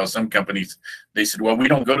able to tell some companies, they said, well, we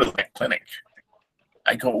don't go to that clinic.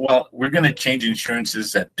 I go, well, we're going to change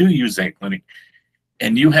insurances that do use that clinic.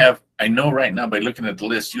 And you have, I know right now by looking at the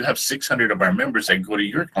list, you have 600 of our members that go to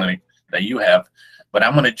your clinic that you have, but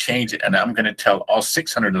I'm going to change it. And I'm going to tell all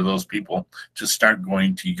 600 of those people to start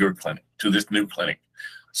going to your clinic, to this new clinic.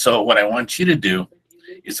 So what I want you to do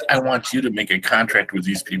is I want you to make a contract with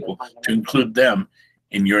these people to include them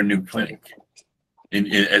in your new clinic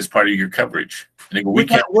as part of your coverage. And they go, we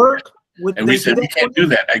can't work. And we said, we can't do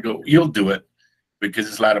that. I go, you'll do it because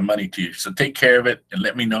it's a lot of money to you. So take care of it and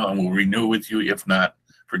let me know and we'll renew with you. If not,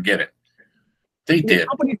 forget it. They did.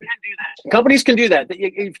 Companies can do that. Companies can do that.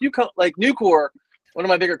 If you like Nucor, one of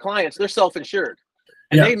my bigger clients, they're self-insured.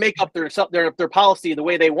 And they make up their policy the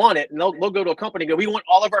way they want it. And they'll go to a company and go, we want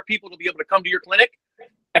all of our people to be able to come to your clinic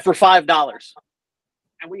for $5.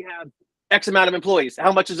 And we have X amount of employees.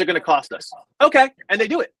 How much is it going to cost us? Okay. And they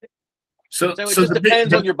do it. So it just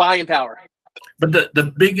depends on your buying power. But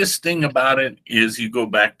the biggest thing about it is you go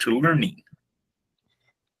back to learning.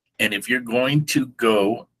 And if you're going to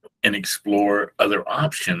go and explore other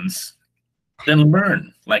options, then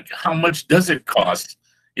learn. Like, how much does it cost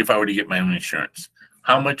if I were to get my own insurance?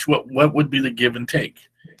 How much, what would be the give and take?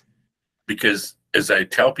 Because as I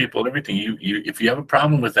tell people everything, you if you have a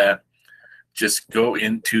problem with that, just go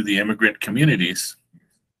into the immigrant communities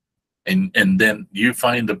and then you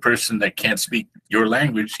find the person that can't speak your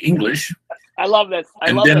language, English. I love this.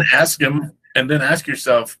 Ask them, and then ask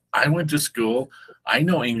yourself, I went to school, I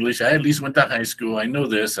know English, I at least went to high school, I know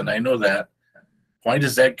this and I know that. Why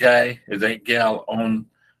does that guy or that gal own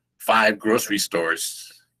 5 grocery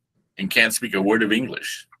stores and can't speak a word of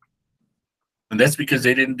English? And that's because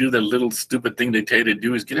they didn't do the little stupid thing they tell you to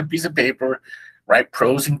do, is get a piece of paper, write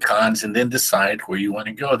pros and cons, and then decide where you want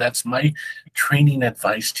to go. That's my training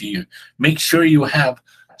advice to you. Make sure you have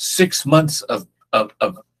 6 months of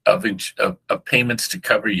payments to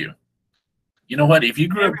cover you. You know what? If you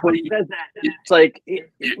grew up poor, it's like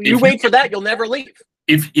you wait for that, you'll never leave.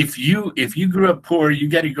 If you grew up poor, you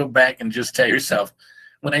got to go back and just tell yourself,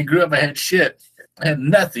 when I grew up, I had shit, I had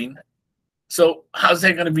nothing. So how's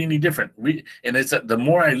that going to be any different? And it's the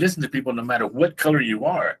more I listen to people, no matter what color you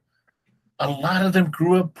are, a lot of them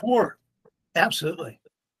grew up poor. Absolutely.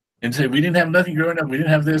 And say, we didn't have nothing growing up. We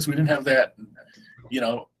didn't have this. We didn't have that. You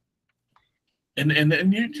know, and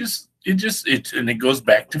you just, and it goes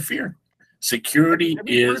back to fear. Security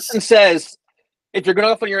Every person says, if you're going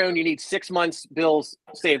off on your own, you need 6 months bills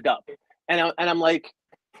saved up. And I'm like,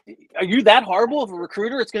 are you that horrible of a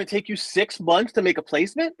recruiter? It's going to take you 6 months to make a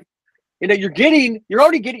placement. You know, you're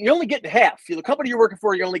only getting half. The company you're working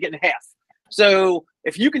for, you're only getting half. So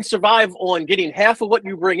if you can survive on getting half of what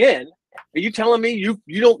you bring in, are you telling me you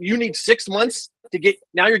need 6 months to get,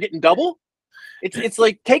 now you're getting double? It's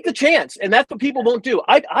like, take the chance. And that's what people won't do.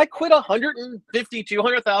 I quit $150,000,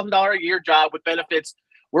 $200,000 a year job with benefits,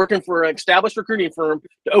 working for an established recruiting firm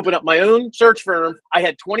to open up my own search firm. I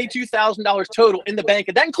had $22,000 total in the bank,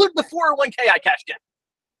 and that included the 401k I cashed in.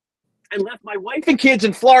 And left my wife and kids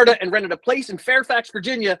in Florida and rented a place in Fairfax,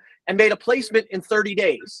 Virginia, and made a placement in 30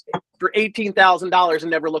 days for $18,000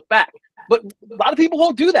 and never looked back. But a lot of people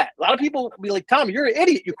won't do that. A lot of people will be like, Tom, you're an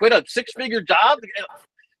idiot. You quit a 6-figure job.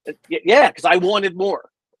 Yeah, because I wanted more.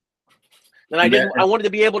 And I wanted to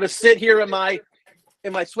be able to sit here in my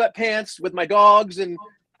sweatpants with my dogs and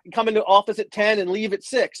come into office at 10 and leave at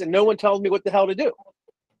 6, and no one tells me what the hell to do.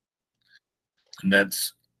 And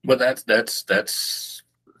that's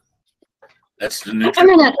the new.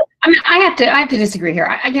 I have to disagree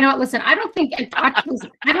here. You know what? Listen, I don't think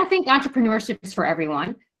entrepreneurship is for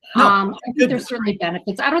everyone. No, I think there's certainly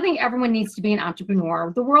benefits. I don't think everyone needs to be an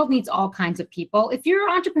entrepreneur. The world needs all kinds of people. If you're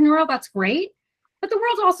entrepreneurial, that's great, but the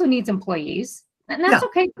world also needs employees, and that's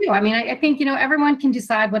okay too. I mean, I think, you know, everyone can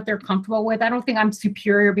decide what they're comfortable with. I don't think I'm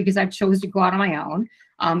superior because I've chosen to go out on my own.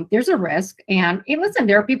 There's a risk, and listen,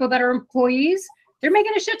 there are people that are employees. They're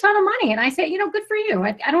making a shit ton of money. And I say, you know, good for you.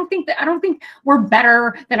 I don't think we're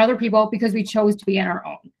better than other people because we chose to be on our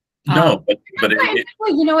own. No, but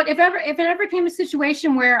you know what, if it ever came a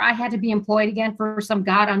situation where I had to be employed again for some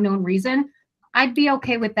God unknown reason, I'd be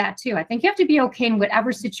okay with that too. I think you have to be okay in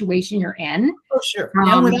whatever situation you're in. Oh, sure.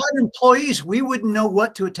 And without employees, we wouldn't know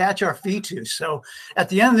what to attach our fee to. So at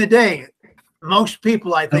the end of the day, most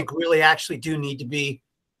people, I think, really actually do need to be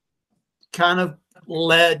kind of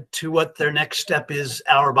led to what their next step is,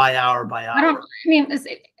 hour by hour by hour. I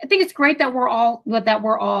think it's great that we're all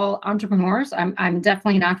entrepreneurs. I'm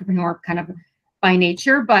definitely an entrepreneur kind of by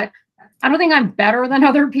nature, but I don't think I'm better than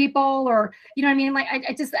other people, or, you know what I mean? Like,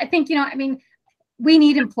 I think, you know, I mean, we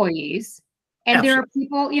need employees, and Absolutely. There are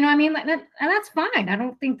people, you know what I mean? And that's fine. I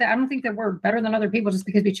don't think that we're better than other people just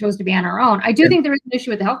because we chose to be on our own. I do think there is an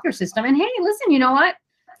issue with the healthcare system. And hey, listen, you know what?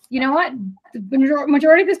 The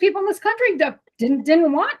majority of these people in this country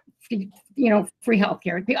didn't want, you know, free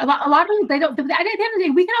healthcare. A lot of them, they don't. At the end of the day,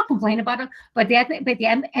 we can all complain about it, but at the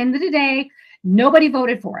end of the day, nobody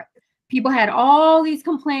voted for it. People had all these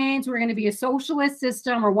complaints. We're going to be a socialist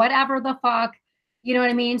system or whatever the fuck, you know what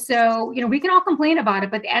I mean? So, you know, we can all complain about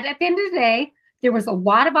it, but at the end of the day, there was a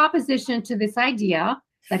lot of opposition to this idea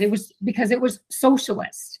that it was because it was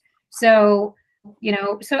socialist. So, you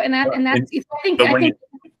know, I think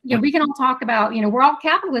you know, we can all talk about, you know, we're all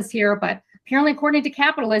capitalists here, but apparently, according to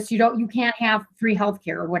capitalists, you can't have free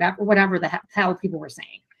healthcare or whatever the hell people were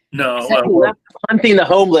saying. No, hunting the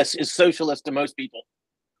homeless is socialist to most people.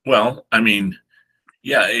 Well, I mean,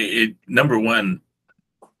 yeah. Number one,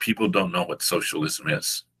 people don't know what socialism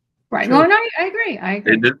is. Right. Sure. No, I agree.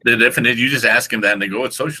 The definition. You just ask them that, and they go,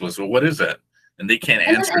 "It's socialist." Well, what is that? And they can't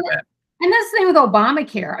answer that. And that's the thing with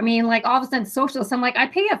Obamacare. I mean, like, all of a sudden, socialists. I'm like, I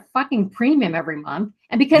pay a fucking premium every month,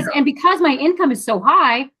 and because my income is so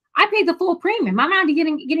high, I pay the full premium. I'm not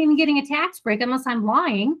getting a tax break unless I'm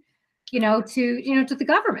lying, to the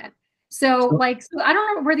government. So I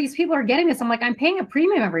don't know where these people are getting this. I'm like, I'm paying a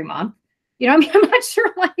premium every month. You know, I mean, I'm not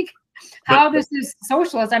sure how this is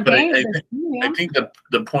socialist. I'm paying this premium. I think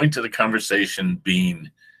the point of the conversation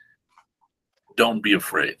being, don't be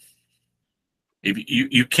afraid. If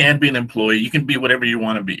you can be an employee, you can be whatever you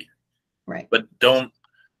want to be. Right. But don't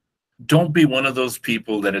be one of those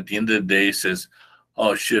people that at the end of the day says,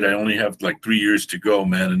 oh shit, I only have like 3 years to go,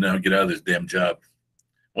 man, and now get out of this damn job.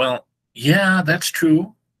 Well, yeah, that's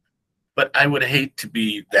true, but I would hate to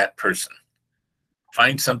be that person.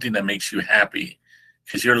 Find something that makes you happy,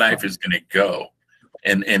 because your life is going to go.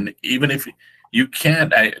 And even if you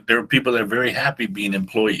can't, there are people that are very happy being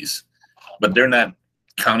employees, but they're not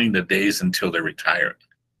counting the days until they're retired.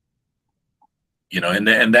 You know,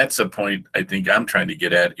 and that's the point I think I'm trying to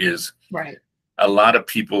get at is right. A lot of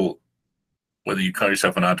people, whether you call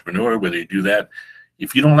yourself an entrepreneur, whether you do that,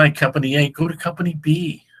 if you don't like company A, go to company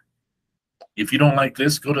B. If you don't like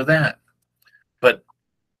this, go to that. But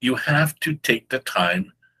you have to take the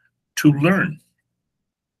time to learn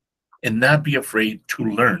and not be afraid to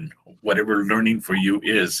learn whatever learning for you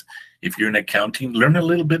is. If you're in accounting, learn a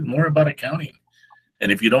little bit more about accounting.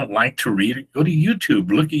 And if you don't like to read, go to YouTube,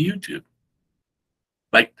 look at YouTube.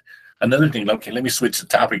 Like another thing, okay, let me switch the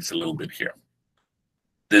topics a little bit here.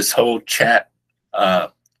 This whole chat,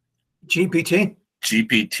 GPT.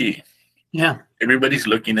 Yeah. Everybody's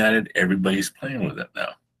looking at it. Everybody's playing with it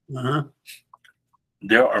now. Uh-huh.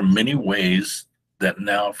 There are many ways that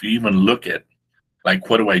now, if you even look at, like,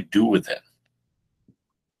 what do I do with it?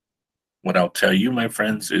 What I'll tell you, my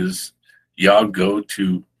friends, is y'all go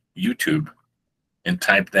to YouTube and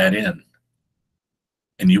type that in,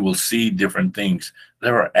 and you will see different things.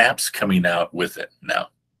 There are apps coming out with it now.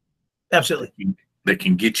 Absolutely. That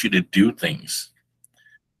can get you to do things.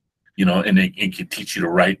 You know, and it can teach you to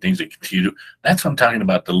write things. It can teach you to, that's what I'm talking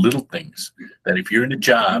about, the little things. That if you're in a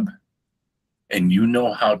job and you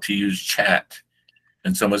know how to use chat,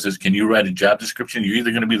 and someone says, can you write a job description? You're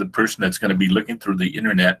either going to be the person that's going to be looking through the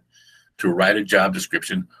internet to write a job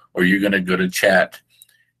description, or you're going to go to chat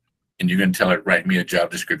and you're going to tell it, write me a job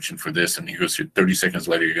description for this. And he goes through 30 seconds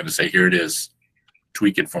later, you're going to say, here it is.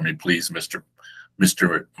 Tweak it for me, please, Mr.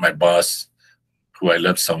 My boss, who I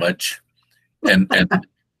love so much. And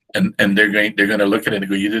they're going to look at it and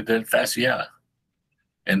go, you did that fast? Yeah.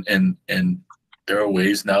 And there are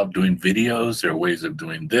ways now of doing videos. There are ways of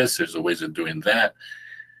doing this. There's ways of doing that.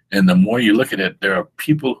 And the more you look at it, there are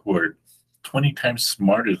people who are 20 times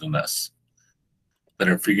smarter than us that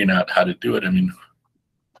are figuring out how to do it. I mean,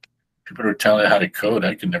 people are telling how to code.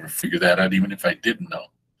 I could never figure that out, even if I didn't know.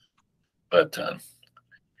 But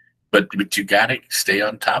you got to stay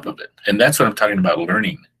on top of it. And that's what I'm talking about,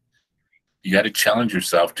 learning. You got to challenge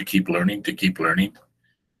yourself to keep learning,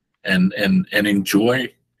 and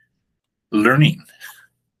enjoy learning.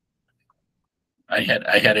 I had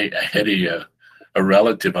a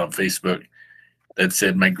relative on Facebook that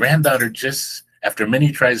said, my granddaughter just, after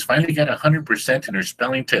many tries, finally got 100% in her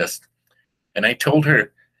spelling test. And I told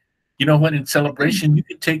her, you know what, in celebration, you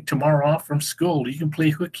can take tomorrow off from school. You can play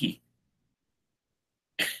hooky.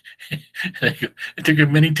 It took her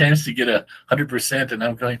many times to get 100%, and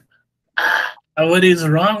I'm going, what is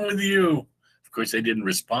wrong with you? Of course, I didn't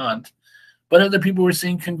respond. But other people were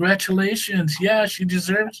saying, congratulations. Yeah, she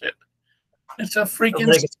deserves it. It's a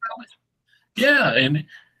freaking yeah,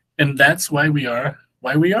 and that's why we are.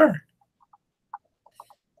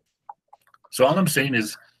 So all I'm saying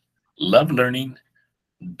is love learning.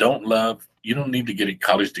 You don't need to get a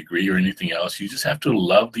college degree or anything else. You just have to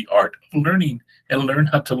love the art of learning and learn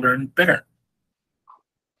how to learn better.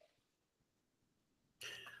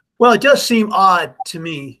 Well, it does seem odd to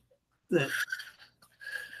me that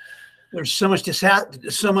there's so much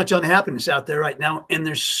unhappiness out there right now, and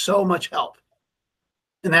there's so much help.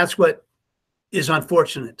 And that's what is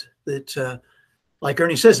unfortunate. That, like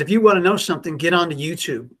Ernie says, if you want to know something, get onto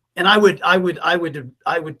YouTube. And I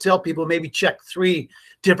would tell people maybe check 3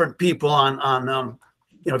 different people on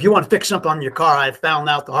if you want to fix something on your car. I've found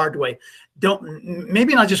out the hard way.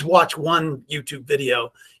 Maybe not just watch one YouTube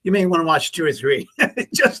video. You may want to watch 2 or 3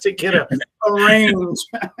 just to get a range.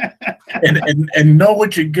 and know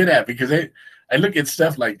what you're good at, because I look at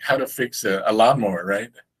stuff like how to fix a lawnmower, right?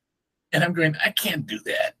 And I'm going, I can't do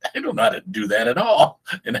that. I don't know how to do that at all.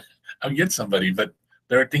 And I'll get somebody, but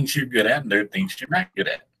there are things you're good at and there are things you're not good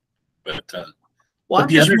at. But well, I'm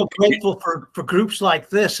just real grateful for groups like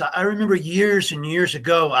this. I remember years and years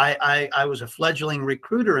ago, I was a fledgling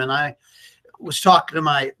recruiter, and I was talking to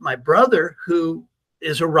my brother, who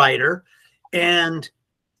is a writer, and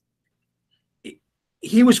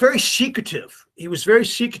he was very secretive. He was very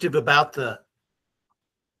secretive about the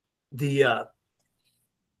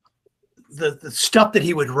stuff that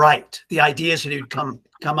he would write, the ideas that he would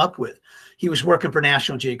come up with. He was working for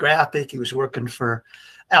National Geographic. He was working for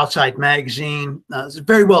Outside Magazine. Was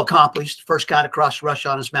very well accomplished. First guy to cross Russia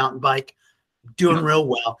on his mountain bike, doing real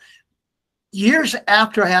well. Years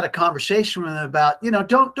after I had a conversation with him about,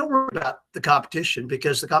 don't worry about the competition,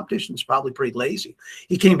 because the competition is probably pretty lazy.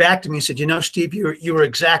 He came back to me and said, Steve, you were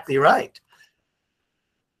exactly right.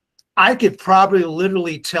 I could probably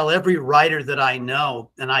literally tell every writer that I know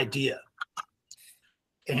an idea.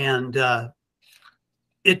 And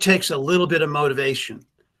it takes a little bit of motivation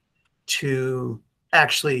to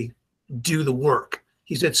actually do the work.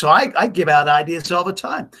 He said, so I give out ideas all the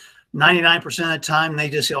time. 99% of the time, they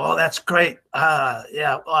just say, oh, that's great.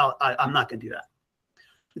 Yeah, well, I'm not going to do that.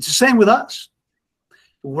 It's the same with us.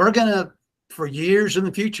 We're going to, for years in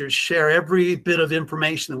the future, share every bit of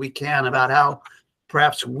information that we can about how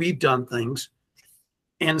perhaps we've done things.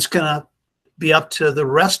 And it's going to be up to the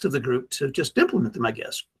rest of the group to just implement them, I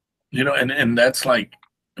guess. You know, and that's like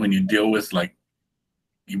when you deal with, like,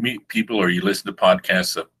 you meet people or you listen to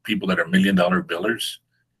podcasts of people that are $1 million billers,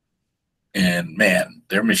 and man,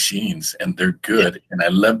 they're machines and they're good, and I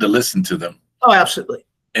love to listen to them. Oh, absolutely.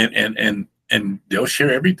 And they'll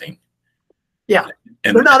share everything. Yeah,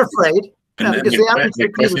 and they're not afraid. And because the average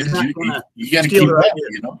recruiter is not you got to keep up.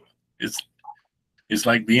 You know, it's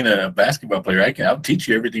like being a basketball player. I'll teach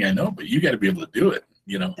you everything I know, but you got to be able to do it.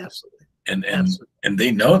 You know, absolutely. And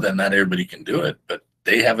they know that not everybody can do it, but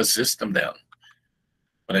they have a system down.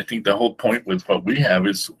 But I think the whole point with what we have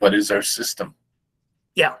is, what is our system?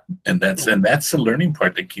 Yeah, and that's the learning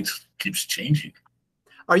part that keeps changing.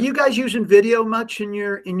 Are you guys using video much in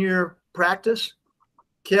your practice?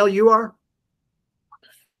 Cale, you are?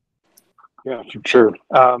 Yeah, for sure.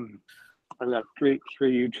 I've got three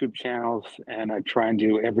YouTube channels, and I try and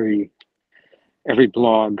do every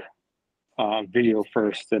blog video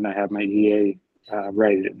first, and I have my EA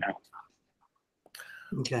write it now.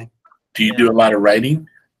 Okay. Do you do a lot of writing?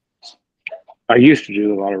 I used to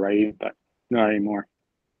do a lot of writing, but not anymore.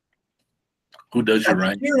 Who does your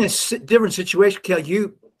writing? You're in a different situation, Cale. I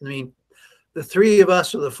mean, the three of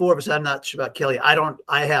us or the four of us, I'm not sure about Kelly.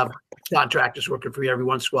 I have contractors working for you every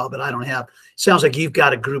once in a while, but I don't have. Sounds like you've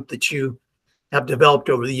got a group that you have developed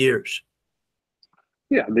over the years.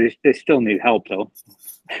 Yeah, they still need help though.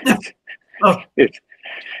 Oh.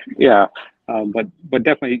 But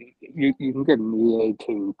definitely you can get an EA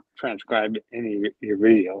to transcribe any of your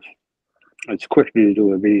videos. It's quicker to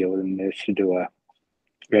do a video than it is to do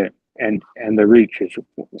and the reach is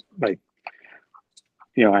like,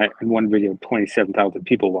 you know, in one video 27,000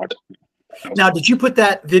 people watch it. Now, did you put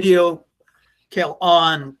that video, Cale,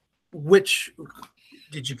 on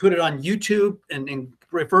did you put it on YouTube and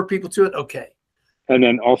refer people to it? Okay. And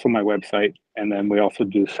then also my website, and then we also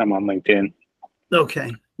do some on LinkedIn.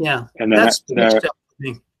 Okay. Yeah. And then that's the next step for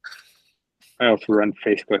me. I also run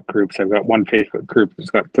Facebook groups. I've got one Facebook group that's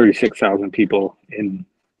got 36,000 people in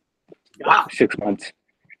 6 months.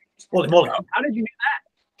 Holy moly. How did you do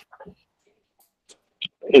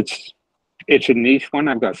that? It's a niche one.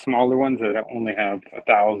 I've got smaller ones that only have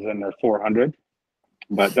 1,000 or 400,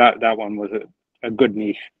 but that one was a good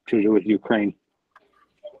niche to do with Ukraine.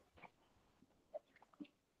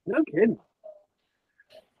 No kidding.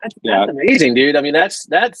 That's amazing, dude. I mean, that's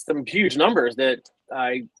some huge numbers that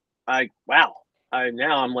wow.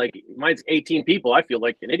 Now I'm like, mine's 18 people. I feel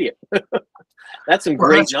like an idiot. That's some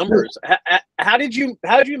great numbers. How did you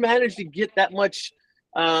manage to get that much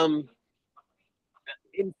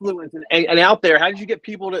influence and out there? How did you get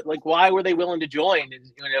people to, like, why were they willing to join?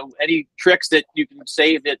 And, you know, any tricks that you can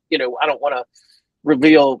say that, you know, I don't want to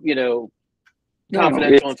reveal, you know,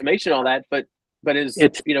 confidential information on that, but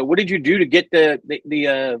you know, what did you do to get the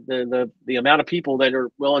amount of people that are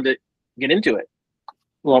willing to get into it?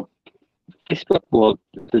 Well, Facebook will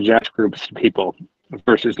suggest groups to people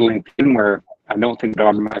versus LinkedIn, where I don't think it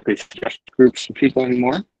automatically suggests groups to people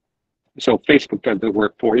anymore. So Facebook does the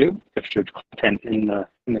work for you if there's content in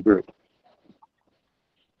the group.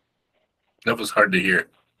 That was hard to hear.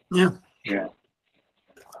 Yeah. Yeah.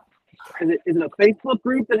 Is it a Facebook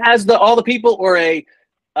group that has all the people, or it's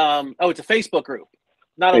a Facebook group,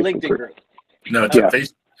 not a LinkedIn group? No, it's a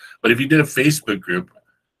Facebook. But if you did a Facebook group,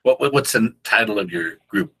 what's the title of your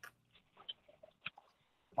group?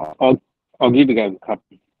 I'll give you guys a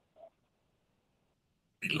copy.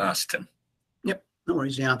 We lost him. Yep. No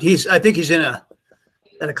worries. Yeah. I think he's in at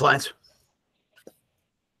a client's.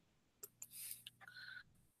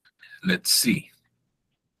 Let's see.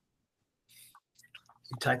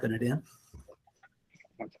 You typing it in?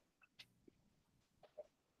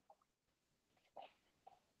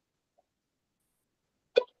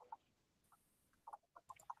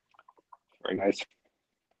 Very nice.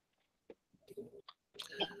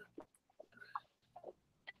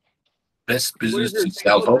 Best business in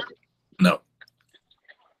South? No.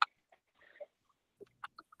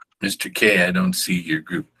 Mr. K, I don't see your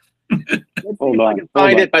group. Hold on. I can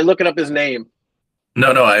find it by looking up his name.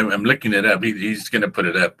 No, I'm looking it up. He's going to put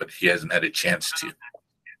it up, but he hasn't had a chance to.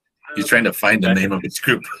 He's trying to find the name of his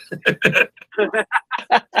group.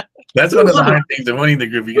 That's one of the hard things of winning the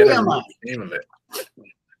group. You got to know the name of it. I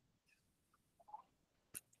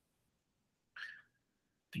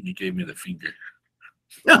think he gave me the finger.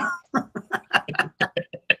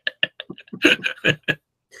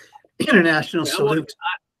 International salute.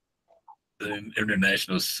 The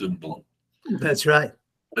international symbol. That's right.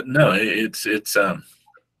 But no, it's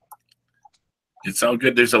all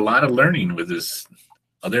good. There's a lot of learning with this.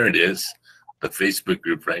 Oh, there it is. The Facebook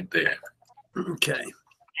group right there. Okay.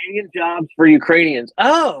 Canadian jobs for Ukrainians.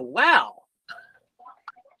 Oh, wow.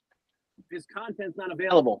 his content's not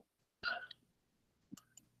available.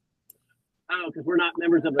 Oh, because we're not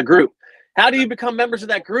members of the group. How do you become members of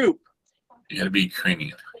that group? You got to be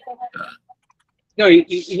Ukrainian. No, you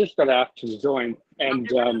just got to ask to join. And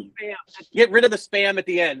get rid of the spam at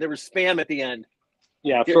the end. There was spam at the end.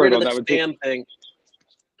 Yeah, get rid of the spam thing.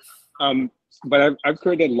 But I've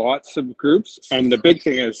created lots of groups, and the big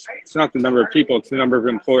thing is it's not the number of people; it's the number of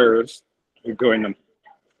employers who join them.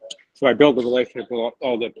 So I build a relationship with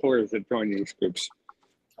all the employers that join these groups.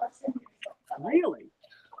 Really?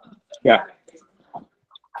 Yeah.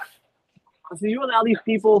 So you allow these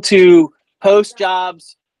people to post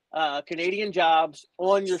jobs, Canadian jobs,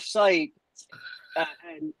 on your site,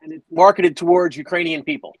 and it's marketed towards Ukrainian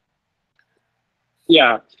people.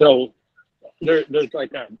 Yeah. So there's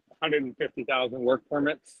like 150,000 work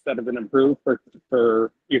permits that have been approved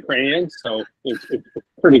for Ukrainians. So it's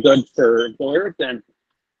pretty good for employers. And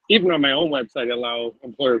even on my own website, I allow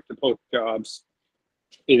employers to post jobs,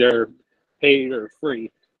 either paid or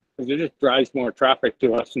free, because it just drives more traffic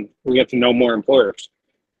to us, and we get to know more employers.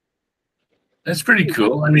 That's pretty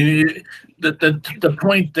cool. I mean, the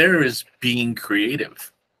point there is being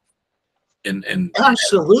creative, and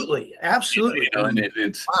absolutely. You know, and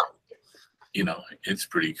it's wow. You know, it's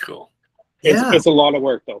pretty cool. It's a lot of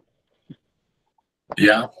work, though.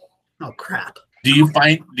 Yeah. Oh crap. Do you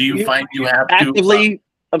find you have to actively?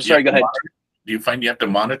 I'm sorry. Go ahead. Do you find you have to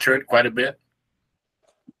monitor it quite a bit?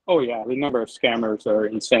 Oh yeah, the number of scammers are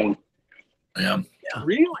insane. Yeah.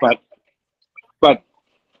 Really? But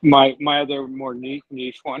my other more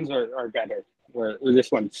niche ones are better. Where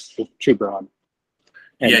this one's too broad.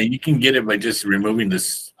 And yeah, you can get it by just removing the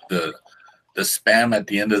spam at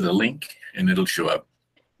the end of the link, and it'll show up.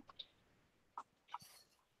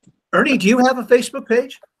 Ernie, do you have a Facebook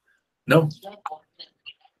page? No.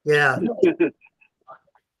 Yeah.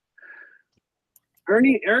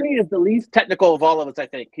 Ernie is the least technical of all of us, I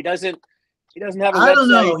think. He doesn't have a website. I don't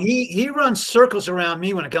know. He runs circles around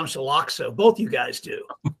me when it comes to Loxo. Both you guys do.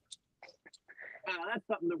 That's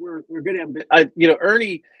something that we're good at. You know,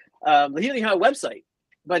 Ernie, he doesn't have a website,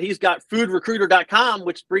 but he's got foodrecruiter.com,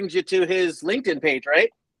 which brings you to his LinkedIn page, right?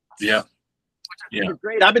 Yeah. Yeah.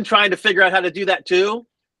 Great. I've been trying to figure out how to do that too.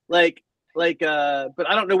 But I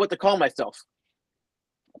don't know what to call myself.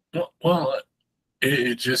 Well,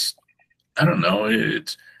 it just, I don't know.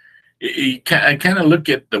 I kind of look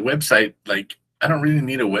at the website like I don't really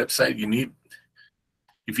need a website.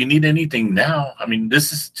 If you need anything now, I mean,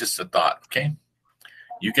 this is just a thought. Okay,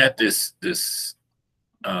 you got this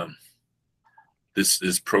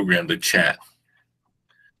program, the chat.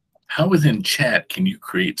 How within chat can you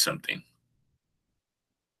create something?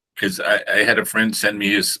 Because I had a friend send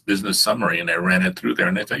me his business summary, and I ran it through there,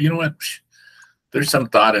 and I thought, you know what? There's some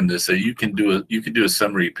thought in this that you can do a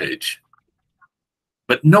summary page.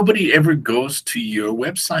 But nobody ever goes to your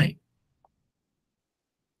website.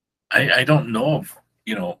 I don't know of,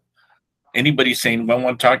 you know, anybody saying, well, I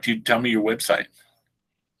want to talk to you, tell me your website.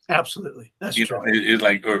 Absolutely. That's true. It's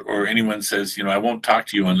like, or anyone says, you know, I won't talk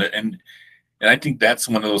to you. And I think that's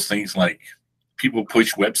one of those things, like people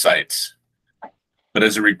push websites. But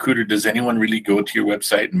as a recruiter, does anyone really go to your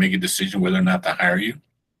website and make a decision whether or not to hire you?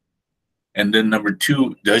 And then number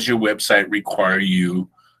two, does your website require you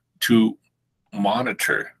to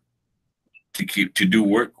monitor, to do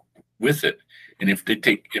work with it? And if it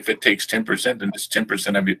takes 10%, then it's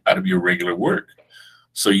 10% out of your regular work.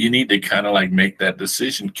 So you need to kind of like make that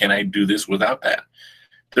decision. Can I do this without that?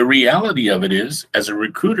 The reality of it is, as a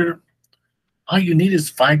recruiter, all you need is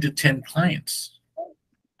 5 to 10 clients.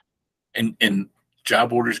 And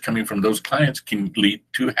job orders coming from those clients can lead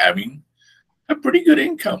to having a pretty good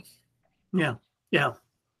income. Yeah. Yeah.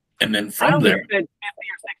 And then from there, spend 50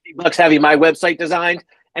 or 60 bucks having my website designed,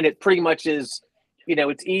 and it pretty much is, you know,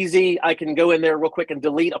 it's easy. I can go in there real quick and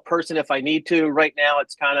delete a person if I need to. Right now,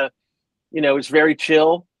 it's kind of, you know, it's very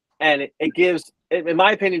chill, and it gives, in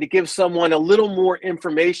my opinion, it gives someone a little more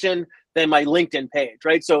information than my LinkedIn page,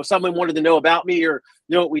 right? So if someone wanted to know about me or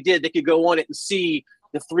know what we did, they could go on it and see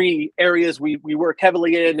the 3 areas we work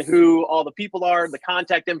heavily in, who all the people are, the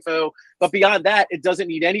contact info. But beyond that, it doesn't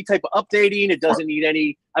need any type of updating. It doesn't need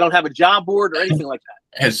any, I don't have a job board or anything like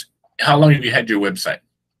that. How long have you had your website?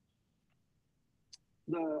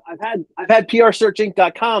 I've had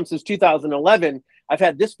prsearchinc.com since 2011. I've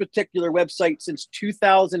had this particular website since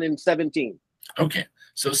 2017. Okay.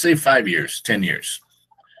 So say 5 years, 10 years.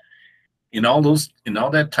 In all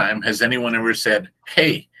that time, has anyone ever said,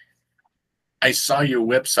 hey, I saw your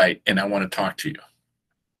website and I want to talk to you?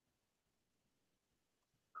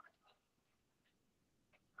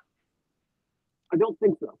 I don't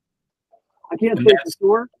think so. I can't say for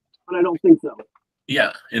sure, but I don't think so.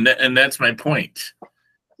 Yeah, and that's my point.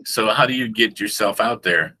 So how do you get yourself out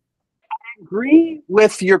there? I agree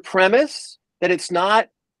with your premise that it's not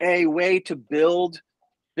a way to build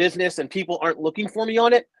business and people aren't looking for me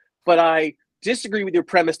on it, but I disagree with your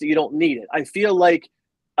premise that you don't need it. I feel like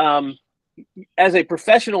as a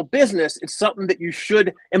professional business, it's something that you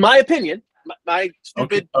should, in my opinion, my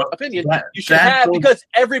stupid opinion, you should have because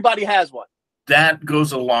everybody has one. That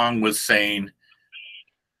goes along with saying,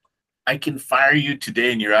 I can fire you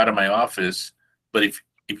today and you're out of my office, but if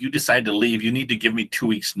you decide to leave, you need to give me 2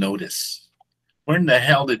 weeks notice. Where in the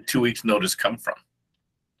hell did 2 weeks notice come from?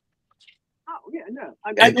 Oh yeah, no.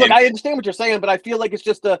 Look, I understand what you're saying, but I feel like it's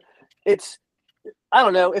just I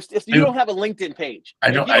don't know. If you don't have a LinkedIn page, I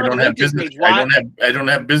don't have business. I don't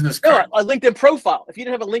have business cards. No, a LinkedIn profile. If you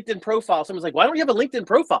don't have a LinkedIn profile, someone's like, "Why don't you have a LinkedIn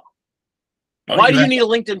profile? Why do you need a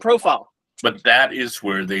LinkedIn profile?" But that is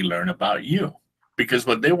where they learn about you, because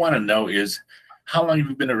what they want to know is, how long have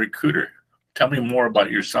you been a recruiter? Tell me more about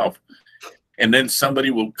yourself. And then somebody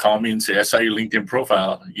will call me and say, I saw your LinkedIn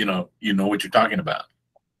profile. You know what you're talking about.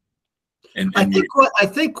 And I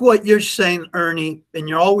think what you're saying, Ernie, and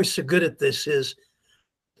you're always so good at this, is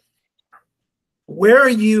where are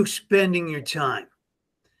you spending your time?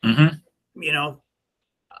 Mm-hmm. You know,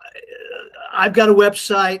 I've got a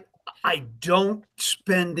website. I don't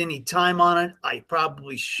spend any time on it. I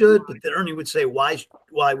probably should, but then Ernie would say, why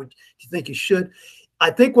would you think you should? I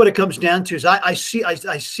think what it comes down to is I see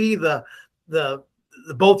the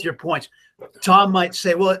both your points. Tom might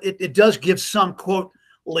say, well, it does give some, quote,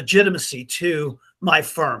 legitimacy to my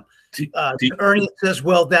firm. Ernie says,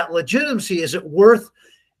 well, that legitimacy, is it worth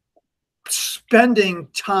spending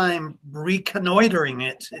time reconnoitering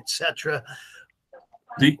it, etc.?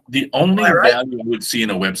 The only value I would see in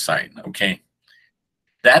a website, okay,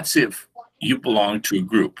 that's if you belong to a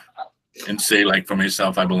group, and say, like for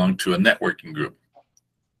myself, I belong to a networking group.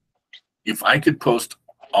 If I could post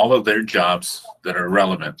all of their jobs that are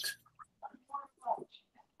relevant,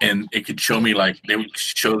 and it could show me, like, they would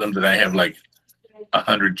show them that I have like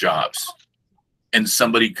 100 jobs, and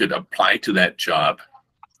somebody could apply to that job,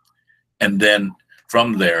 and then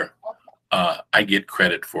from there, I get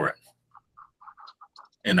credit for it,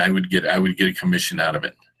 and I would get a commission out of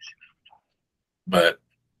it. But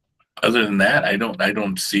other than that, I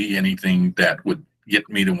don't see anything that would get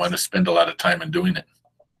me to want to spend a lot of time in doing it.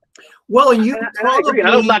 Well, and I agree.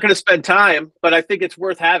 I'm not going to spend time, but I think it's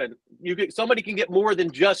worth having. Somebody can get more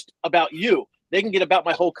than just about you. They can get about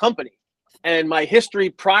my whole company and my history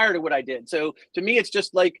prior to what I did. So to me, it's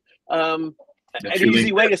just like an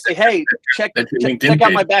easy way to say, hey, check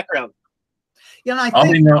out my background. Yeah, and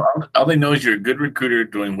I think all they know is you're a good recruiter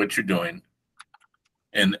doing what you're doing,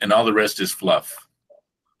 and all the rest is fluff.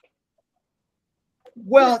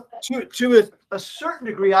 Well, to a certain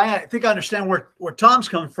degree, I think I understand where Tom's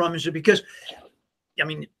coming from. Is it because, I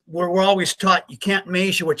mean, we're always taught you can't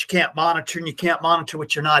measure what you can't monitor, and you can't monitor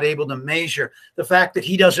what you're not able to measure. The fact that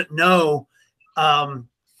he doesn't know, I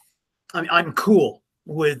mean, I'm cool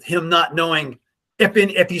with him not knowing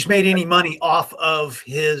if he's made any money off of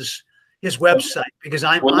his website, because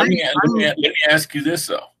let me ask you this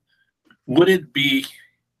though: would it be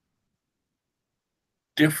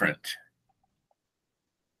different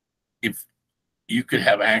if you could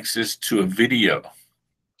have access to a video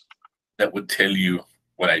that would tell you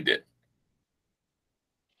what I did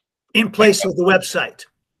in place of the website?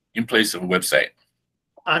 In place of a website.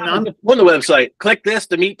 I'm on the website. Click this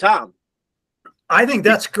to meet Tom. I think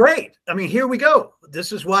that's great. I mean, here we go.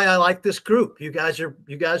 This is why I like this group. You guys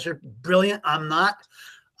are brilliant. I'm not.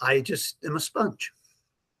 I just am a sponge,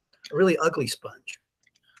 a really ugly sponge.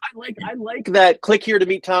 I like that. Click here to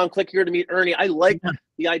meet Tom. Click here to meet Ernie. I like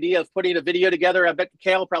the idea of putting a video together. I bet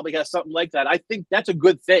Cal probably has something like that. I think that's a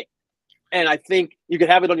good thing. And I think you could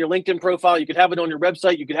have it on your LinkedIn profile. You could have it on your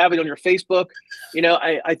website. You could have it on your Facebook. You know,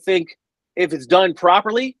 I think if it's done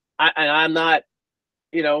properly, I'm not,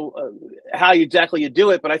 how exactly you do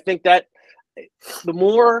it, but I think that the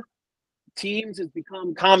more Teams has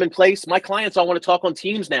become commonplace, my clients all want to talk on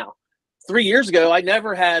Teams now. 3 years ago, I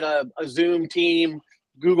never had a Zoom team,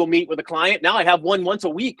 Google Meet with a client. Now I have one once a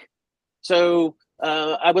week. So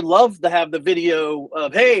I would love to have the video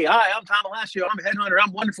of, hey, hi, I'm Tom Alacio. I'm a headhunter.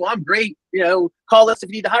 I'm wonderful. I'm great. Call us if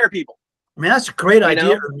you need to hire people. I mean, that's a great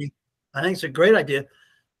idea. I think it's a great idea.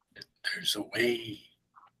 There's a way.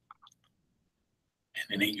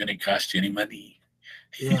 And it ain't going to cost you any money.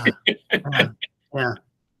 Yeah. Yeah.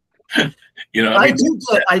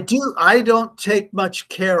 I don't take much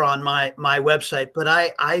care on my website, but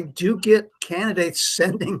I do get candidates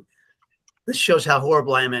sending, this shows how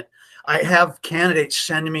horrible I am at. I have candidates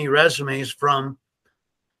sending me resumes from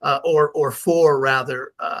or four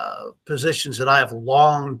rather, positions that I have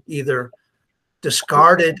long either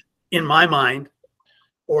discarded in my mind,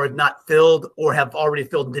 or not filled, or have already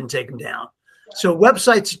filled and didn't take them down. So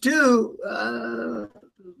websites do,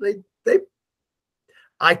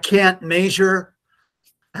 I can't measure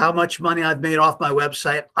how much money I've made off my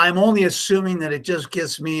website. I'm only assuming that it just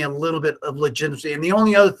gives me a little bit of legitimacy. And the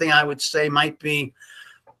only other thing I would say might be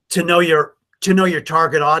to know your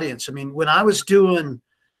target audience. I mean, when I was doing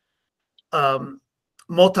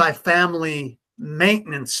multifamily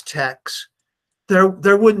maintenance techs, there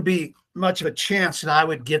wouldn't be much of a chance that I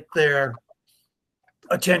would get their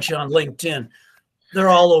attention on LinkedIn. They're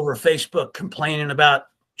all over Facebook complaining about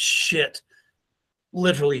shit,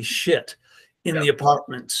 literally shit, in the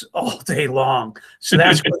apartments all day long. So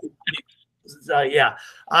that's what, yeah,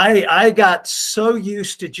 I got so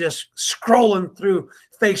used to just scrolling through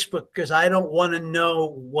Facebook because I don't want to know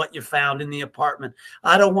what you found in the apartment.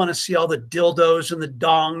 I don't want to see all the dildos and the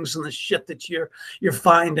dongs and the shit that you're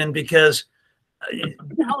finding, because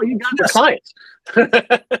no, you got your clients.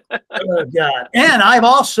 Oh God. And I've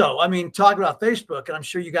also, I mean, talking about Facebook, and I'm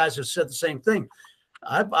sure you guys have said the same thing.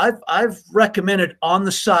 I've recommended on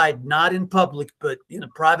the side, not in public, but in a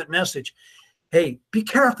private message, hey, be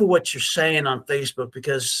careful what you're saying on Facebook,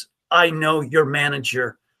 because I know your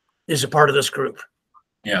manager is a part of this group.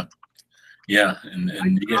 Yeah. Yeah. And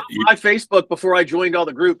my Facebook, before I joined all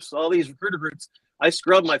the groups, all these recruiter groups, I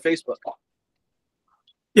scrubbed my Facebook.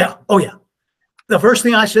 Yeah. Oh yeah. The first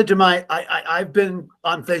thing I said to I've been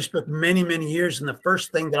on Facebook many, many years. And the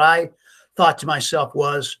first thing that I thought to myself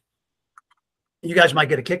was, you guys might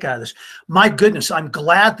get a kick out of this. My goodness, I'm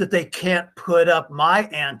glad that they can't put up my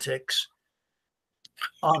antics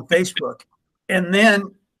on Facebook. And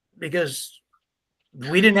then, because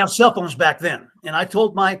we didn't have cell phones back then. And I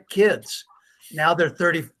told my kids, now they're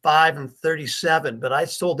 35 and 37, but I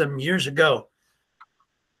told them years ago,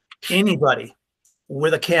 anybody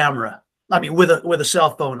with a camera, I mean, with a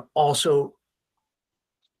cell phone also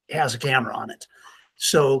has a camera on it.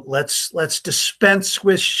 So let's dispense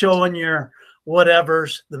with showing your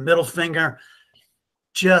whatevers, the middle finger.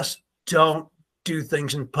 Just don't do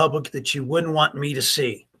things in public that you wouldn't want me to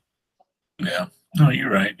see. Yeah, no, you're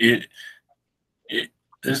right.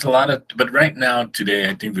 There's a lot of, but right now today,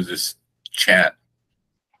 I think with this chat,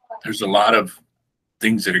 there's a lot of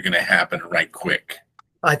things that are going to happen right quick.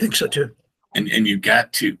 I think so too. And you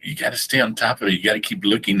got to stay on top of it. You got to keep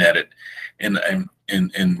looking at it, and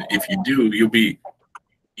if you do,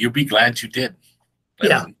 you'll be glad you did.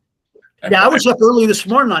 I was up early this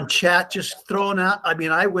morning on chat, just throwing out. I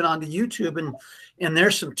mean, I went onto YouTube and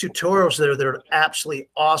there's some tutorials there that are absolutely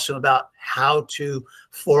awesome about how to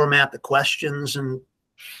format the questions and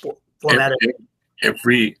format it.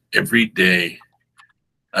 Every day,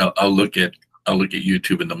 I'll look at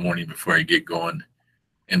YouTube in the morning before I get going,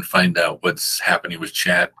 and find out what's happening with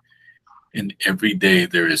chat. And every day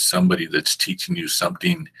there is somebody that's teaching you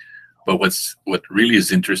something. But what really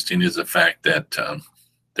is interesting is the fact that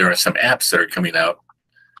there are some apps that are coming out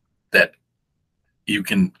that you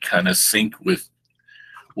can kind of sync with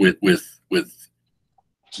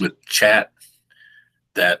chat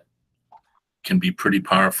that can be pretty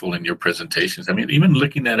powerful in your presentations. I mean, even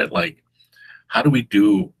looking at it like, how do we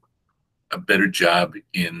do a better job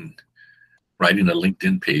in writing a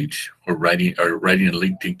LinkedIn page, or writing a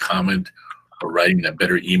LinkedIn comment, or writing a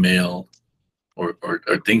better email, or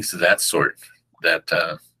things of that sort that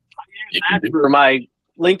you can do for my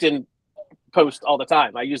LinkedIn post all the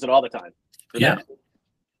time. I use it all the time. Yeah.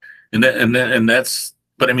 And that's,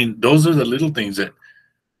 but I mean, those are the little things that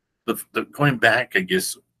the going back, I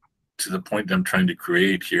guess, to the point that I'm trying to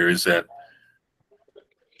create here, is that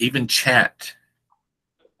even chat,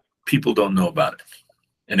 people don't know about it.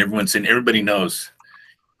 And everyone's saying, everybody knows.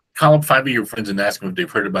 Call up 5 of your friends and ask them if they've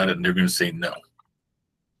heard about it, and they're going to say no.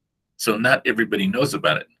 So not everybody knows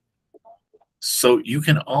about it. So you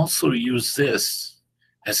can also use this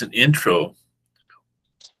as an intro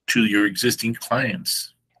to your existing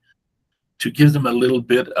clients, to give them a little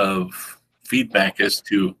bit of feedback as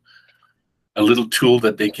to a little tool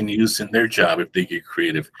that they can use in their job if they get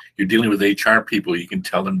creative. You're dealing with HR people, you can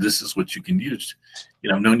tell them this is what you can use. You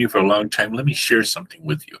know, I've known you for a long time. Let me share something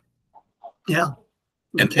with you. Yeah.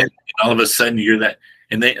 Okay. And all of a sudden you're that,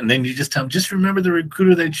 and then you just tell them, just remember the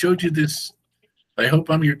recruiter that showed you this. I hope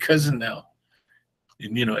I'm your cousin now.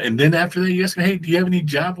 And and then after that you ask them, hey, do you have any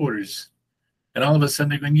job orders? And all of a sudden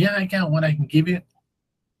they're going, yeah, I got one I can give you.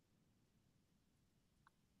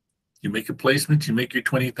 You make a placement, you make your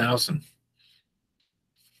 $20,000.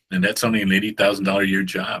 And that's only an $80,000 a year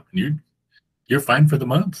job. And you're fine for the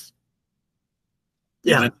month.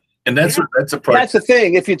 Yeah. And that's that's a part. That's the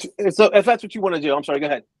thing. If that's what you want to do, I'm sorry. Go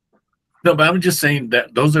ahead. No, but I'm just saying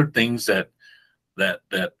that those are things that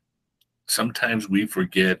sometimes we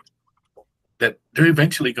forget that they're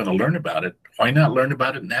eventually going to learn about it. Why not learn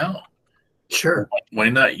about it now? Sure. Why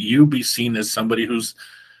not you be seen as somebody who's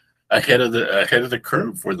ahead of the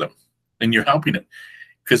curve for them, and you're helping it?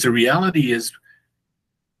 Because the reality is,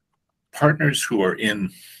 partners who are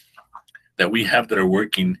in that we have that are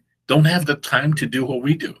working don't have the time to do what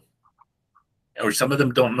we do, or some of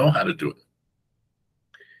them don't know how to do it.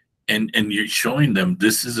 And you're showing them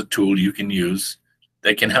this is a tool you can use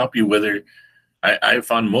that can help you. Whether I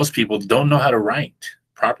found most people don't know how to write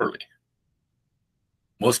properly.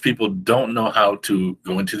 Most people don't know how to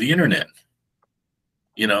go into the internet,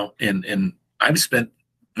 and I've spent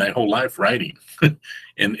my whole life writing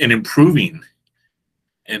and improving.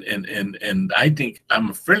 And I think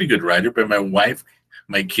I'm a fairly good writer, but my wife,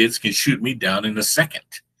 my kids can shoot me down in a second.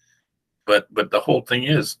 But the whole thing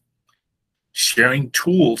is sharing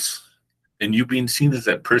tools and you being seen as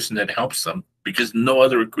that person that helps them, because no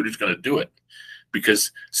other recruiter is going to do it,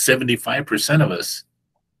 because 75% of us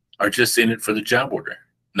are just in it for the job order,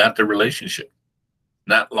 not the relationship,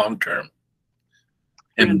 not long term.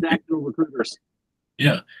 And transactional recruiters.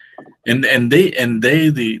 Yeah. And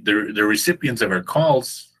the recipients of our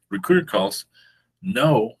calls, recruiter calls,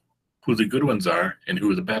 know who the good ones are and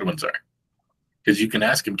who the bad ones are. Because you can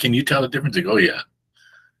ask them, can you tell the difference? They go, oh yeah,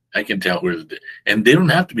 I can tell and they don't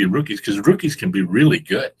have to be rookies, because rookies can be really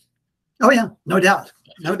good. Oh yeah, no doubt.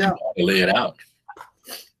 No doubt. Lay it out.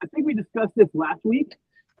 I think we discussed this last week,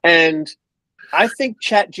 and I think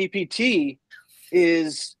Chat GPT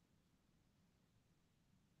is,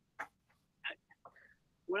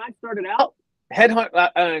 when I started out, headhunt,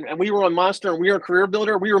 and we were on Monster and we were a career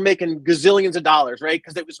builder, we were making gazillions of dollars, right?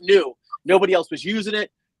 Because it was new. Nobody else was using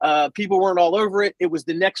it. People weren't all over it. It was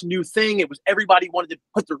the next new thing. It was, everybody wanted to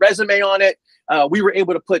put their resume on it. We were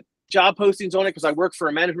able to put job postings on it because I worked for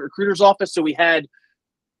a management recruiter's office. So we had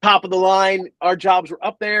top of the line, our jobs were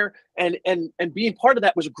up there, and being part of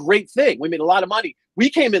that was a great thing. We made a lot of money. We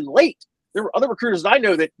came in late. There were other recruiters that I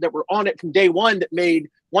know that were on it from day one that made,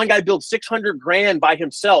 one guy built $600,000 by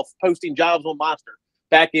himself posting jobs on Monster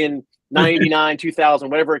back in 99, 2000,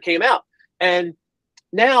 whatever it came out. And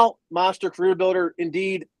now Monster, Career Builder,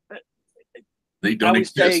 Indeed, they don't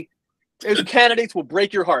exist. Those candidates will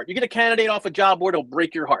break your heart. You get a candidate off a job board, it'll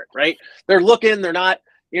break your heart, right? They're looking, you're not,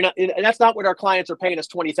 and that's not what our clients are paying us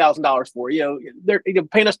 $20,000 for. They're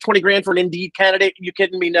paying us $20,000 for an Indeed candidate. You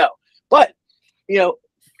kidding me? No. But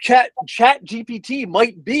Chat GPT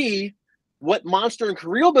might be what Monster and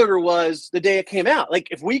Career Builder was the day it came out. Like,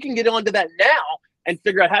 if we can get onto that now and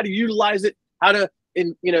figure out how to utilize it, how to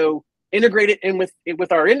integrate it in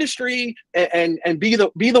with our industry, and be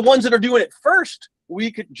the ones that are doing it first,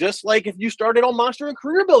 we could, just like if you started on Monster and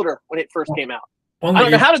Career Builder when it first came out. I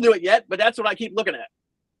don't know how to do it yet, but that's what I keep looking at.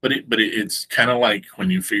 But it's kind of like when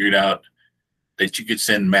you figured out that you could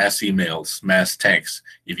send mass emails, mass texts,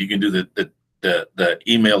 if you can do the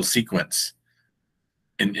email sequence.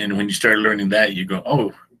 And when you start learning that, you go,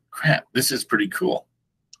 oh crap, this is pretty cool.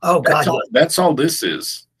 Oh God, that's all this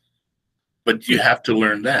is. But you have to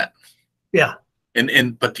learn that. Yeah.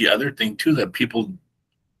 But the other thing too that people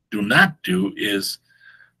do not do is,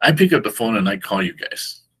 I pick up the phone and I call you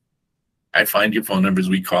guys. I find your phone numbers,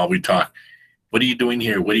 we call, we talk. What are you doing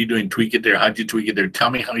here? What are you doing? Tweak it there. How'd you tweak it there? Tell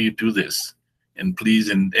me how you do this. And please,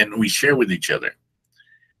 and we share with each other.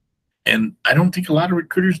 And I don't think a lot of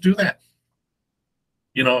recruiters do that.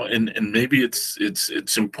 And maybe it's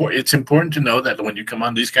important. It's important to know that when you come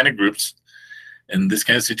on these kind of groups and this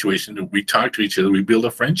kind of situation, that we talk to each other, we build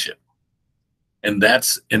a friendship. And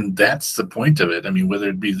that's the point of it. I mean, whether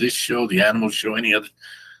it be this show, the animal show, any other,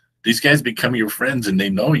 these guys become your friends and they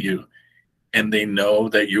know you. And they know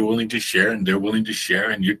that you're willing to share and they're willing to share,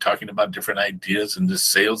 and you're talking about different ideas and the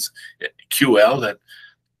sales QL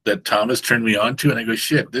that Thomas turned me on to. And I go,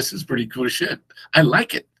 shit, this is pretty cool shit. I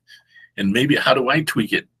like it. And maybe how do I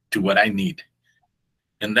tweak it to what I need?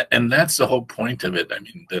 And that's the whole point of it. I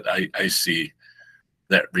mean, that I see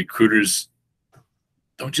that recruiters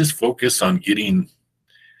don't just focus on getting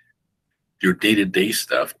your day-to-day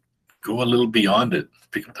stuff. Go a little beyond it.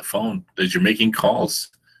 Pick up the phone as you're making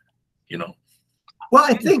calls, Well,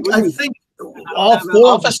 I think all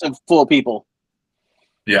four of us full of people.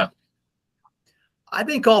 Yeah. I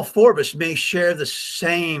think all four of us may share the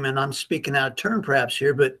same, and I'm speaking out of turn perhaps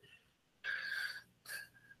here, but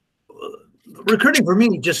recruiting for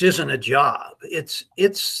me just isn't a job. It's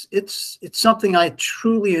something I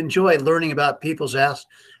truly enjoy, learning about people's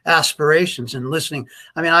aspirations and listening.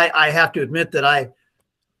 I mean, I have to admit that I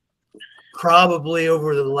probably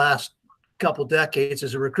over the last couple decades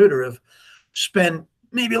as a recruiter have spent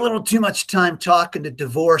maybe a little too much time talking to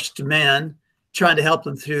divorced men, trying to help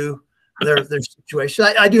them through their situation.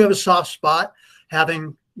 I do have a soft spot,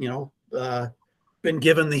 having been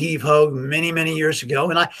given the heave ho many years ago,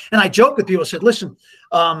 and I joke with people. I said, listen,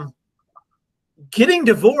 getting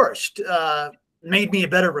divorced made me a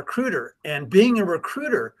better recruiter, and being a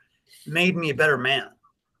recruiter made me a better man.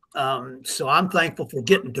 So I'm thankful for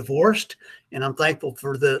getting divorced, and I'm thankful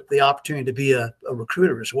for the opportunity to be a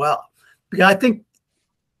recruiter as well. Because I think,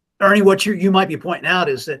 Ernie, what you might be pointing out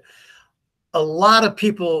is that a lot of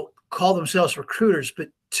people call themselves recruiters, but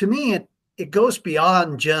to me, it goes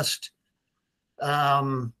beyond just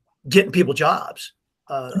getting people jobs.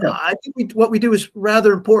 I think what we do is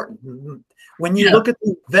rather important. When you look at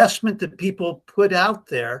the investment that people put out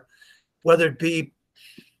there, whether it be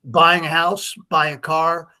buying a house, buying a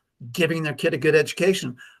car, giving their kid a good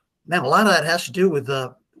education, man, a lot of that has to do with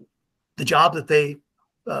the job that they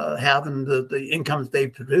have and the income that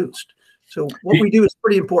they've produced. So what we do is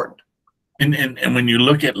pretty important. And when you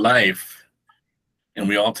look at life, and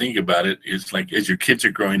we all think about it, it's like as your kids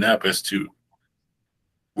are growing up, as to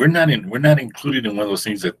we're not included in one of those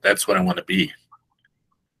things that's what I want to be,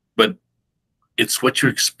 but it's what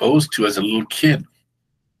you're exposed to as a little kid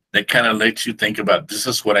that kind of lets you think about, this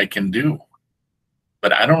is what I can do.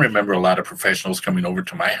 But I don't remember a lot of professionals coming over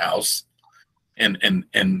to my house, and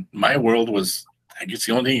my world was, I guess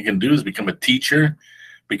the only thing you can do is become a teacher,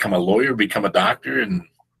 become a lawyer, become a doctor, and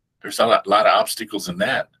there's a lot of obstacles in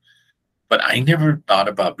that. But I never thought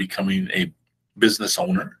about becoming a business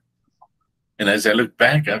owner. And as I look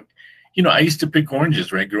back, I used to pick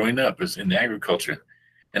oranges, right, growing up as in agriculture.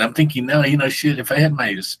 And I'm thinking now, shit, if I had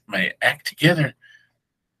my act together,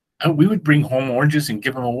 we would bring home oranges and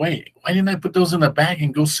give them away. Why didn't I put those in a bag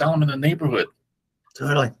and go sell them in the neighborhood?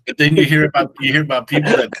 Totally. But then you hear about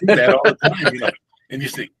people that do that all the time, and you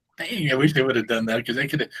think, dang, I wish they would have done that, because I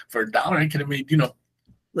could have, for $1, I could have made,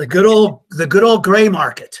 the good old gray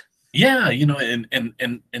market. Yeah,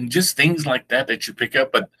 and just things like that you pick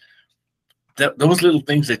up. But those little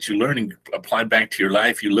things that you learn and apply back to your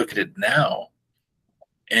life, you look at it now,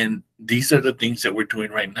 and these are the things that we're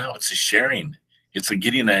doing right now. It's a sharing. It's a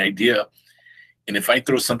getting an idea. And if I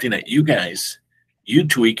throw something at you guys, you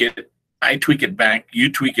tweak it, I tweak it back,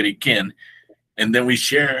 you tweak it again, and then we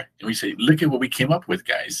share and we say, look at what we came up with,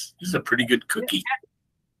 guys. This is a pretty good cookie.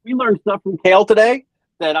 We learned stuff from Kale today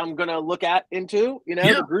that I'm going to look into,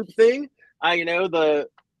 the group thing.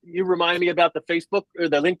 You remind me about the Facebook or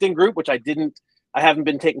the LinkedIn group, which I haven't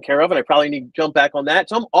been taken care of, and I probably need to jump back on that.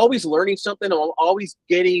 So I'm always learning something. I'm always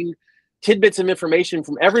getting tidbits of information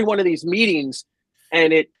from every one of these meetings.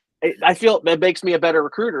 And I feel that makes me a better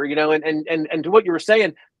recruiter, and to what you were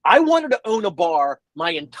saying, I wanted to own a bar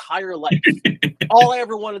my entire life. All I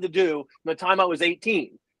ever wanted to do from the time I was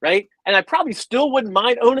 18, right? And I probably still wouldn't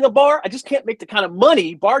mind owning a bar. I just can't make the kind of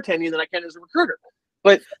money bartending that I can as a recruiter.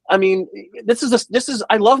 But I mean,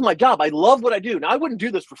 I love my job. I love what I do. Now, I wouldn't do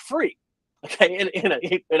this for free, okay,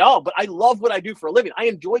 at all, but I love what I do for a living. I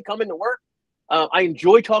enjoy coming to work. I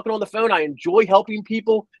enjoy talking on the phone. I enjoy helping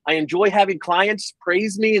people. I enjoy having clients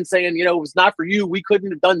praise me and saying, it was not for you, we couldn't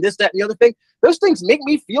have done this, that, and the other thing. Those things make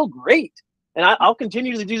me feel great. And I'll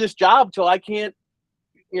continue to do this job till I can't,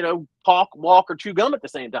 talk, walk, or chew gum at the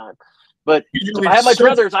same time. But if I had my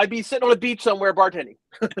druthers, I'd be sitting on a beach somewhere bartending.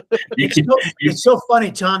 It's so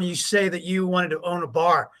funny, Tom, you say that you wanted to own a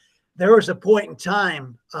bar. There was a point in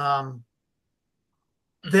time that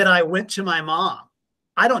I went to my mom.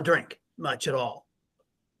 I don't drink much at all.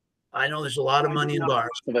 I know there's a lot of money in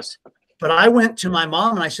bars. But I went to my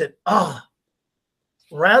mom and I said,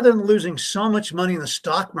 rather than losing so much money in the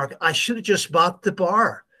stock market, I should have just bought the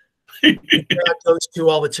bar. I goes to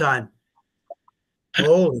all the time.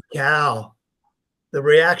 Holy cow. The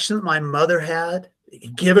reaction that my mother had,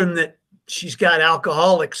 given that she's got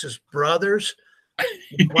alcoholics as brothers.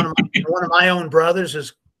 One of my own brothers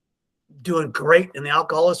is doing great in the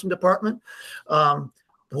alcoholism department.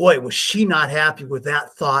 Boy, was she not happy with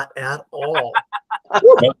that thought at all.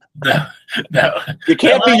 No. You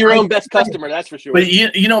can't be your own best customer, that's for sure. But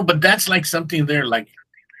but that's like something there, like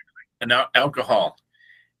an alcohol,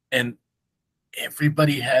 and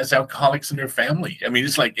everybody has alcoholics in their family. I mean,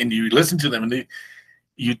 it's like, and you listen to them, and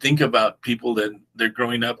you think about people that they're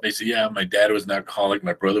growing up. They say, "Yeah, my dad was an alcoholic,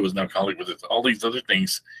 my brother was an alcoholic," with all these other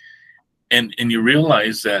things, and you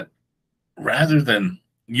realize that rather than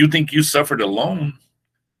you think you suffered alone,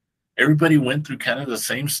 everybody went through kind of the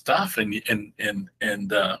same stuff. And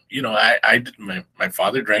my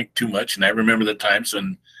father drank too much, and I remember the times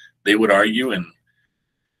when they would argue, and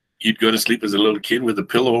you'd go to sleep as a little kid with a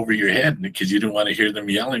pillow over your head because you didn't want to hear them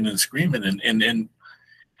yelling and screaming. And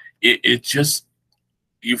it just,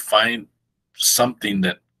 you find something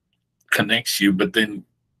that connects you, but then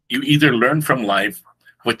you either learn from life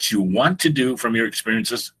what you want to do from your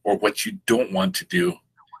experiences or what you don't want to do.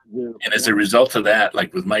 And as a result of that,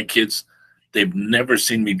 like with my kids, they've never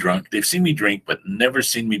seen me drunk. They've seen me drink, but never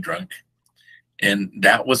seen me drunk. And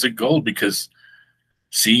that was a goal, because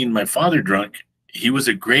seeing my father drunk, he was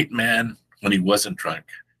a great man when he wasn't drunk.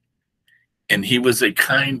 And he was a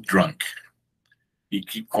kind drunk. He'd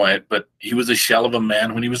keep quiet, but he was a shell of a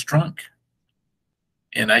man when he was drunk.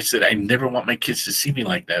 And I said, I never want my kids to see me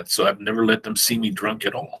like that. So I've never let them see me drunk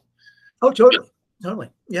at all. Oh, totally. Totally.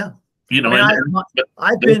 Yeah. You know, I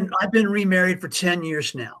mean, I've been remarried for 10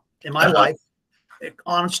 years now. And my wife,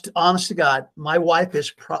 honest to God, my wife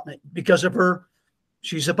is because of her,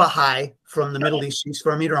 she's a Baha'i from the Middle East. She's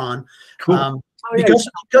from Iran. Cool.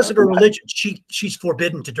 Because of her religion, she's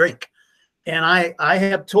forbidden to drink. And I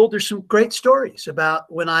have told her some great stories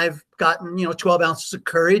about when I've gotten, 12 ounces of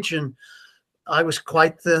courage, and I was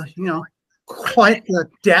quite the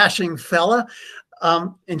dashing fella.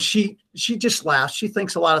 And she just laughs. She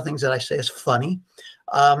thinks a lot of things that I say is funny.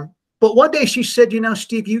 But one day she said,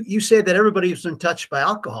 Steve, you say that everybody's been touched by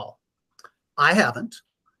alcohol. I haven't.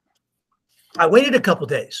 I waited a couple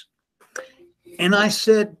days and I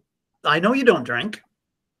said, I know you don't drink,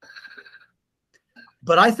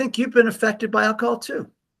 but I think you've been affected by alcohol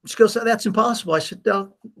too. She goes, that's impossible. I said,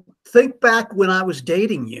 no, think back when I was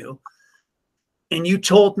dating you and you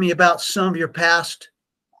told me about some of your past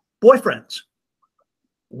boyfriends.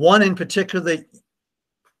 One in particular that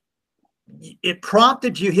it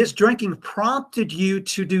prompted you, his drinking prompted you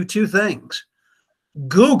to do two things.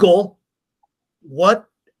 Google what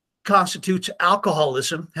constitutes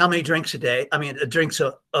alcoholism, how many drinks a day, drinks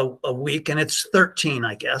a week, and it's 13,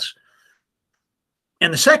 I guess.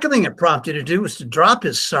 And the second thing it prompted you to do was to drop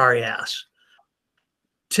his sorry ass.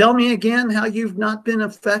 Tell me again how you've not been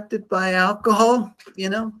affected by alcohol.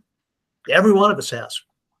 Every one of us has.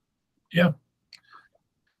 Yeah.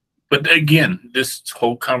 But again, this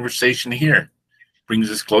whole conversation here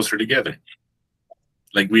brings us closer together.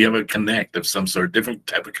 Like we have a connect of some sort, different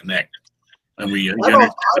type of connect. And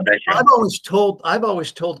I've always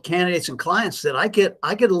told candidates and clients that I get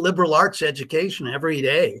a liberal arts education every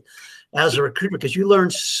day as a recruiter, because you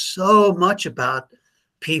learn so much about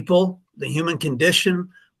people, the human condition,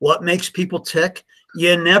 what makes people tick.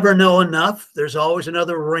 You never know enough. There's always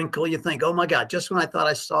another wrinkle. You think, oh my God, just when I thought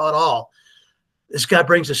I saw it all, this guy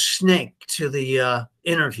brings a snake to the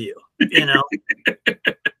interview, He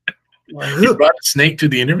brought a snake to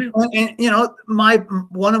the interview? And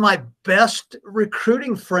one of my best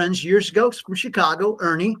recruiting friends years ago from Chicago,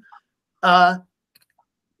 Ernie, I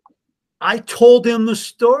told him the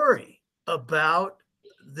story about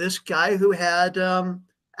this guy who had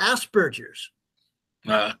Asperger's,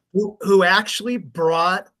 who actually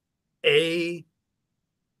brought a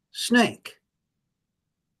snake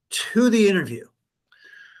to the interview.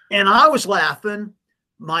 And I was laughing.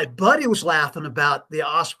 My buddy was laughing about the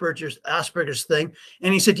Asperger's thing.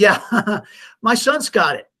 And he said, yeah, my son's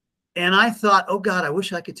got it. And I thought, oh God, I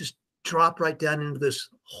wish I could just drop right down into this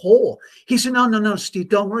hole. He said, no, Steve,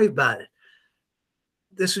 don't worry about it.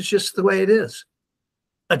 This is just the way it is.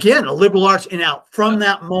 Again, a liberal arts. And now from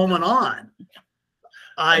that moment on,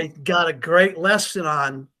 I got a great lesson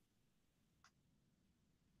on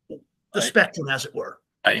the spectrum, as it were.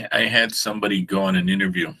 I had somebody go on an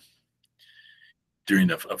interview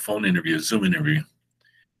during a phone interview, a Zoom interview,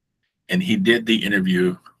 and he did the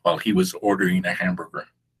interview while he was ordering a hamburger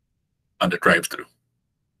on the drive-thru.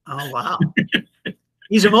 Oh wow!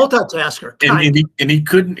 He's a multitasker. And he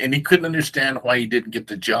couldn't understand why he didn't get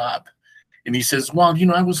the job. And he says, "Well,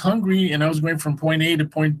 I was hungry and I was going from point A to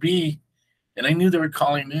point B, and I knew they were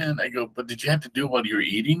calling in." I go, "But did you have to do it while you were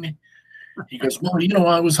eating?" He goes, "Well,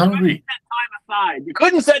 I was hungry." You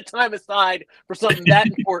couldn't set time aside for something that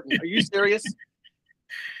important. Are you serious?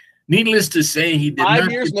 Needless to say, he did 5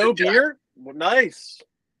 years, no beer? Well, nice.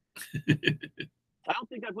 I don't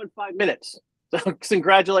think I've went 5 minutes. So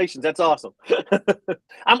congratulations. That's awesome.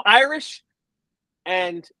 I'm Irish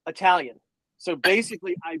and Italian. So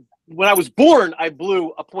basically, when I was born, I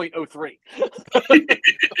blew a .03.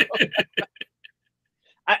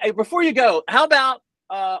 Before you go, how about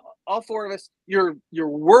all four of us, your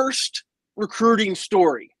worst recruiting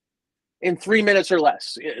story in 3 minutes or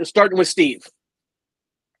less, starting with Steve.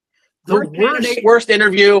 Worst candidate, worst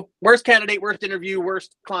interview,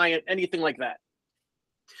 worst client, anything like that.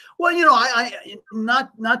 Well, I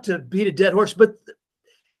not to beat a dead horse, but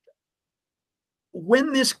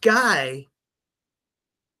when this guy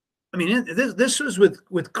I mean, this was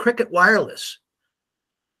with Cricket Wireless.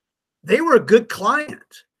 They were a good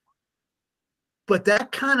client, but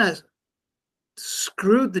that kind of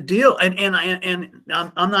screwed the deal. And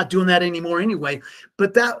I'm not doing that anymore anyway.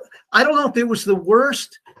 But that, I don't know if it was the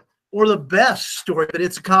worst or the best story, but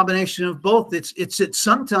it's a combination of both. It's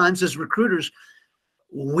sometimes as recruiters,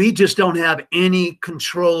 we just don't have any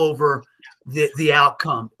control over the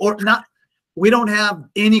outcome, or not. We don't have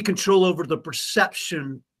any control over the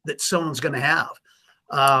perception that someone's going to have.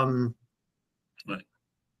 Right.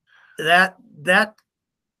 That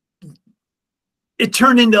it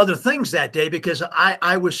turned into other things that day, because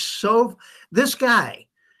I was this guy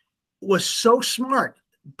was so smart,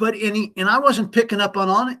 but I wasn't picking up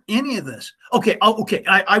on any of this. Okay. Okay.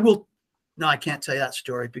 I will. No, I can't tell you that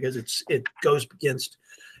story because it goes against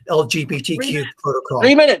LGBTQ protocol.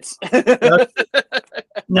 3 minutes.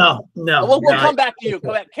 No. We'll come back to you.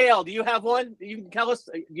 Go back. Kale, do you have one? You can tell us.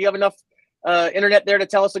 Do you have enough internet there to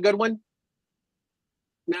tell us a good one?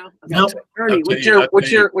 No. No. Ernie, what's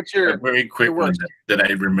your a very quick one that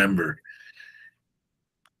I remember?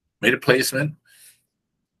 Made a placement.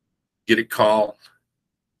 Get a call.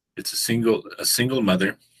 It's a single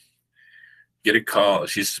mother. Get a call.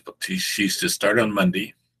 She's to start on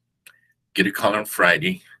Monday. Get a call on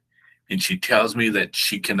Friday, and she tells me that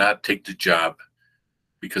she cannot take the job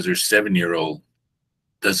because her 7-year-old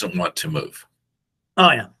doesn't want to move.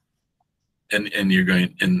 Oh yeah. And you're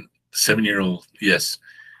going, and 7-year-old, yes.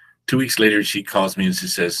 2 weeks later, she calls me and she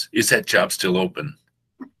says, "Is that job still open?"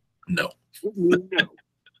 No.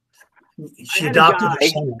 She adopted her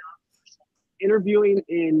son. Interviewing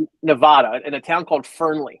in Nevada in a town called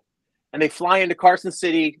Fernley, and they fly into Carson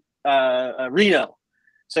City, Reno.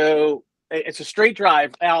 So it's a straight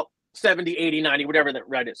drive out 70, 80, 90, whatever that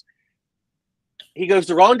red is. He goes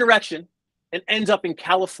the wrong direction and ends up in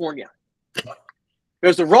California.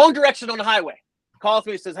 Goes the wrong direction on the highway. Calls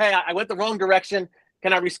me and says, "Hey, I went the wrong direction.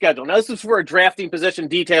 Can I reschedule?" Now, this is for a drafting position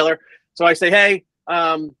detailer. So I say, "Hey,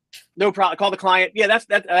 no problem." I call the client. Yeah,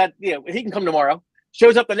 yeah, he can come tomorrow.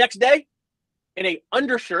 Shows up the next day in a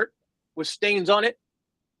undershirt with stains on it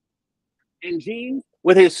and jeans,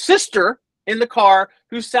 with his sister in the car,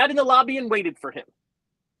 who sat in the lobby and waited for him.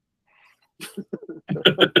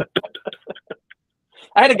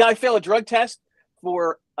 I had a guy fail a drug test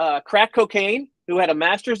for crack cocaine, who had a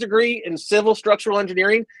master's degree in civil structural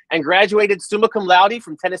engineering and graduated summa cum laude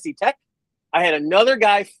from Tennessee Tech. I had another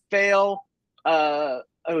guy fail, I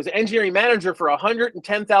was an engineering manager for a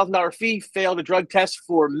 $110,000 fee, failed a drug test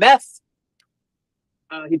for meth.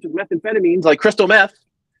 He took methamphetamines, like crystal meth,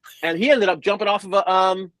 and he ended up jumping off of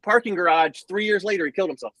a parking garage 3 years later. He killed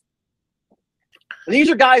himself. And these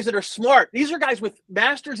are guys that are smart. These are guys with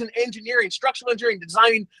masters in engineering, structural engineering,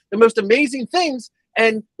 designing the most amazing things,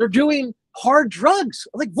 and they're doing hard drugs.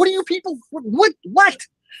 Like, what are you people? What?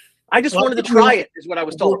 I just wanted to try it, is what I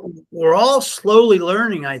was told. We're all slowly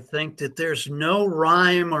learning, I think, that there's no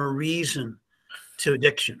rhyme or reason to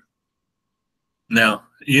addiction. No,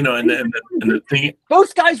 and the thing,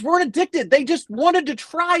 those guys weren't addicted. They just wanted to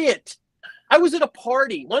try it. I was at a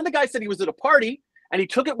party. One of the guys said he was at a party and he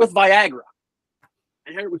took it with Viagra,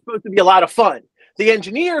 and it was supposed to be a lot of fun. The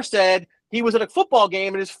engineer said he was at a football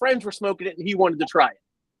game and his friends were smoking it and he wanted to try it.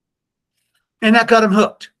 And that got him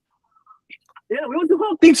hooked. Yeah, we went to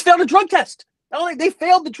hook. They failed a drug test. They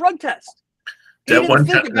failed the drug test. That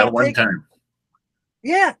one time.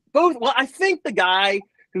 Yeah, both. Well, I think the guy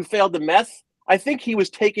who failed the meth, I think he was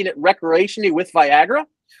taking it recreationally with Viagra,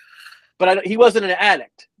 but he wasn't an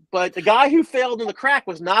addict. But the guy who failed in the crack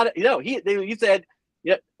was not. He said,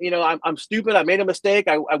 "Yeah, I'm stupid. I made a mistake.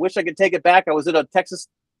 I wish I could take it back. I was at a Texas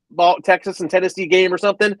and Tennessee game or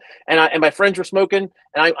something, and my friends were smoking,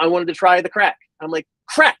 and I wanted to try the crack." I'm like,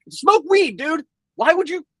 "Crack? Smoke weed, dude. Why would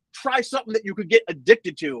you try something that you could get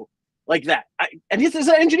addicted to like that?" And he's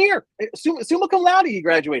an engineer, summa cum laude. He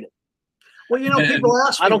graduated. Well, people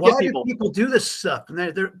ask me, why do people do this stuff? And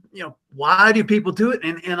they're why do people do it?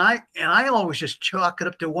 And I always just chalk it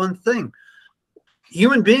up to one thing.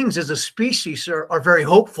 Human beings as a species are very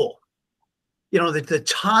hopeful. The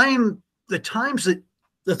times that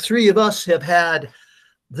the three of us have had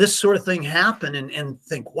this sort of thing happen and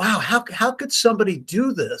think, wow, how could somebody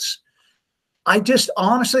do this? I just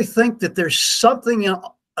honestly think that there's something in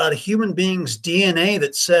a human being's DNA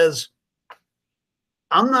that says,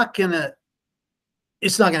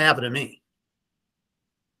 it's not going to happen to me.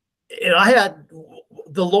 And I had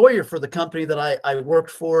the lawyer for the company that I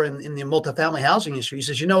worked for in the multifamily housing industry. He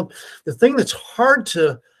says, the thing that's hard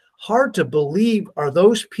to believe are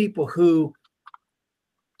those people who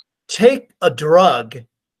take a drug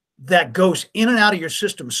that goes in and out of your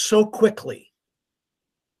system so quickly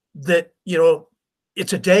that, you know,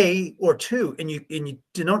 it's a day or two and you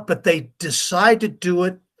denote, but they decide to do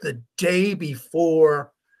it the day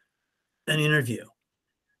before an interview.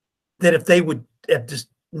 That if they would have just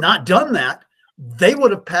not done that, they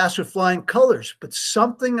would have passed with flying colors. But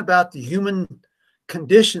something about the human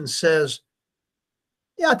condition says,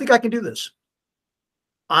 yeah, I think I can do this.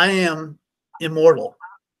 I am immortal.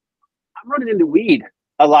 I'm running into weed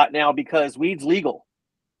a lot now because weed's legal.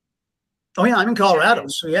 Oh yeah, I'm in Colorado,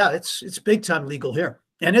 so yeah, it's big time legal here,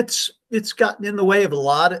 and it's gotten in the way of a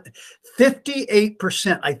lot of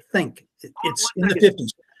 58%. I think it's in the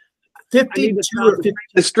 50s. 52 or 50.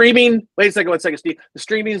 The streaming. Wait a second. 1 second, Steve. The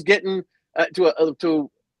streaming is getting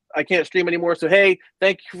to. I can't stream anymore. So hey,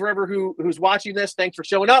 thank you forever who's watching this. Thanks for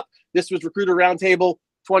showing up. This was Recruiter Roundtable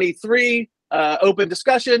 23. Open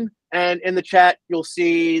discussion, and in the chat you'll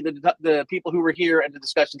see the people who were here and the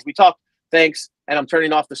discussions we talked. Thanks, and I'm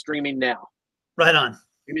turning off the streaming now. Right on.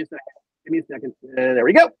 Give me a second. There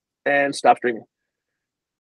we go. And stop streaming.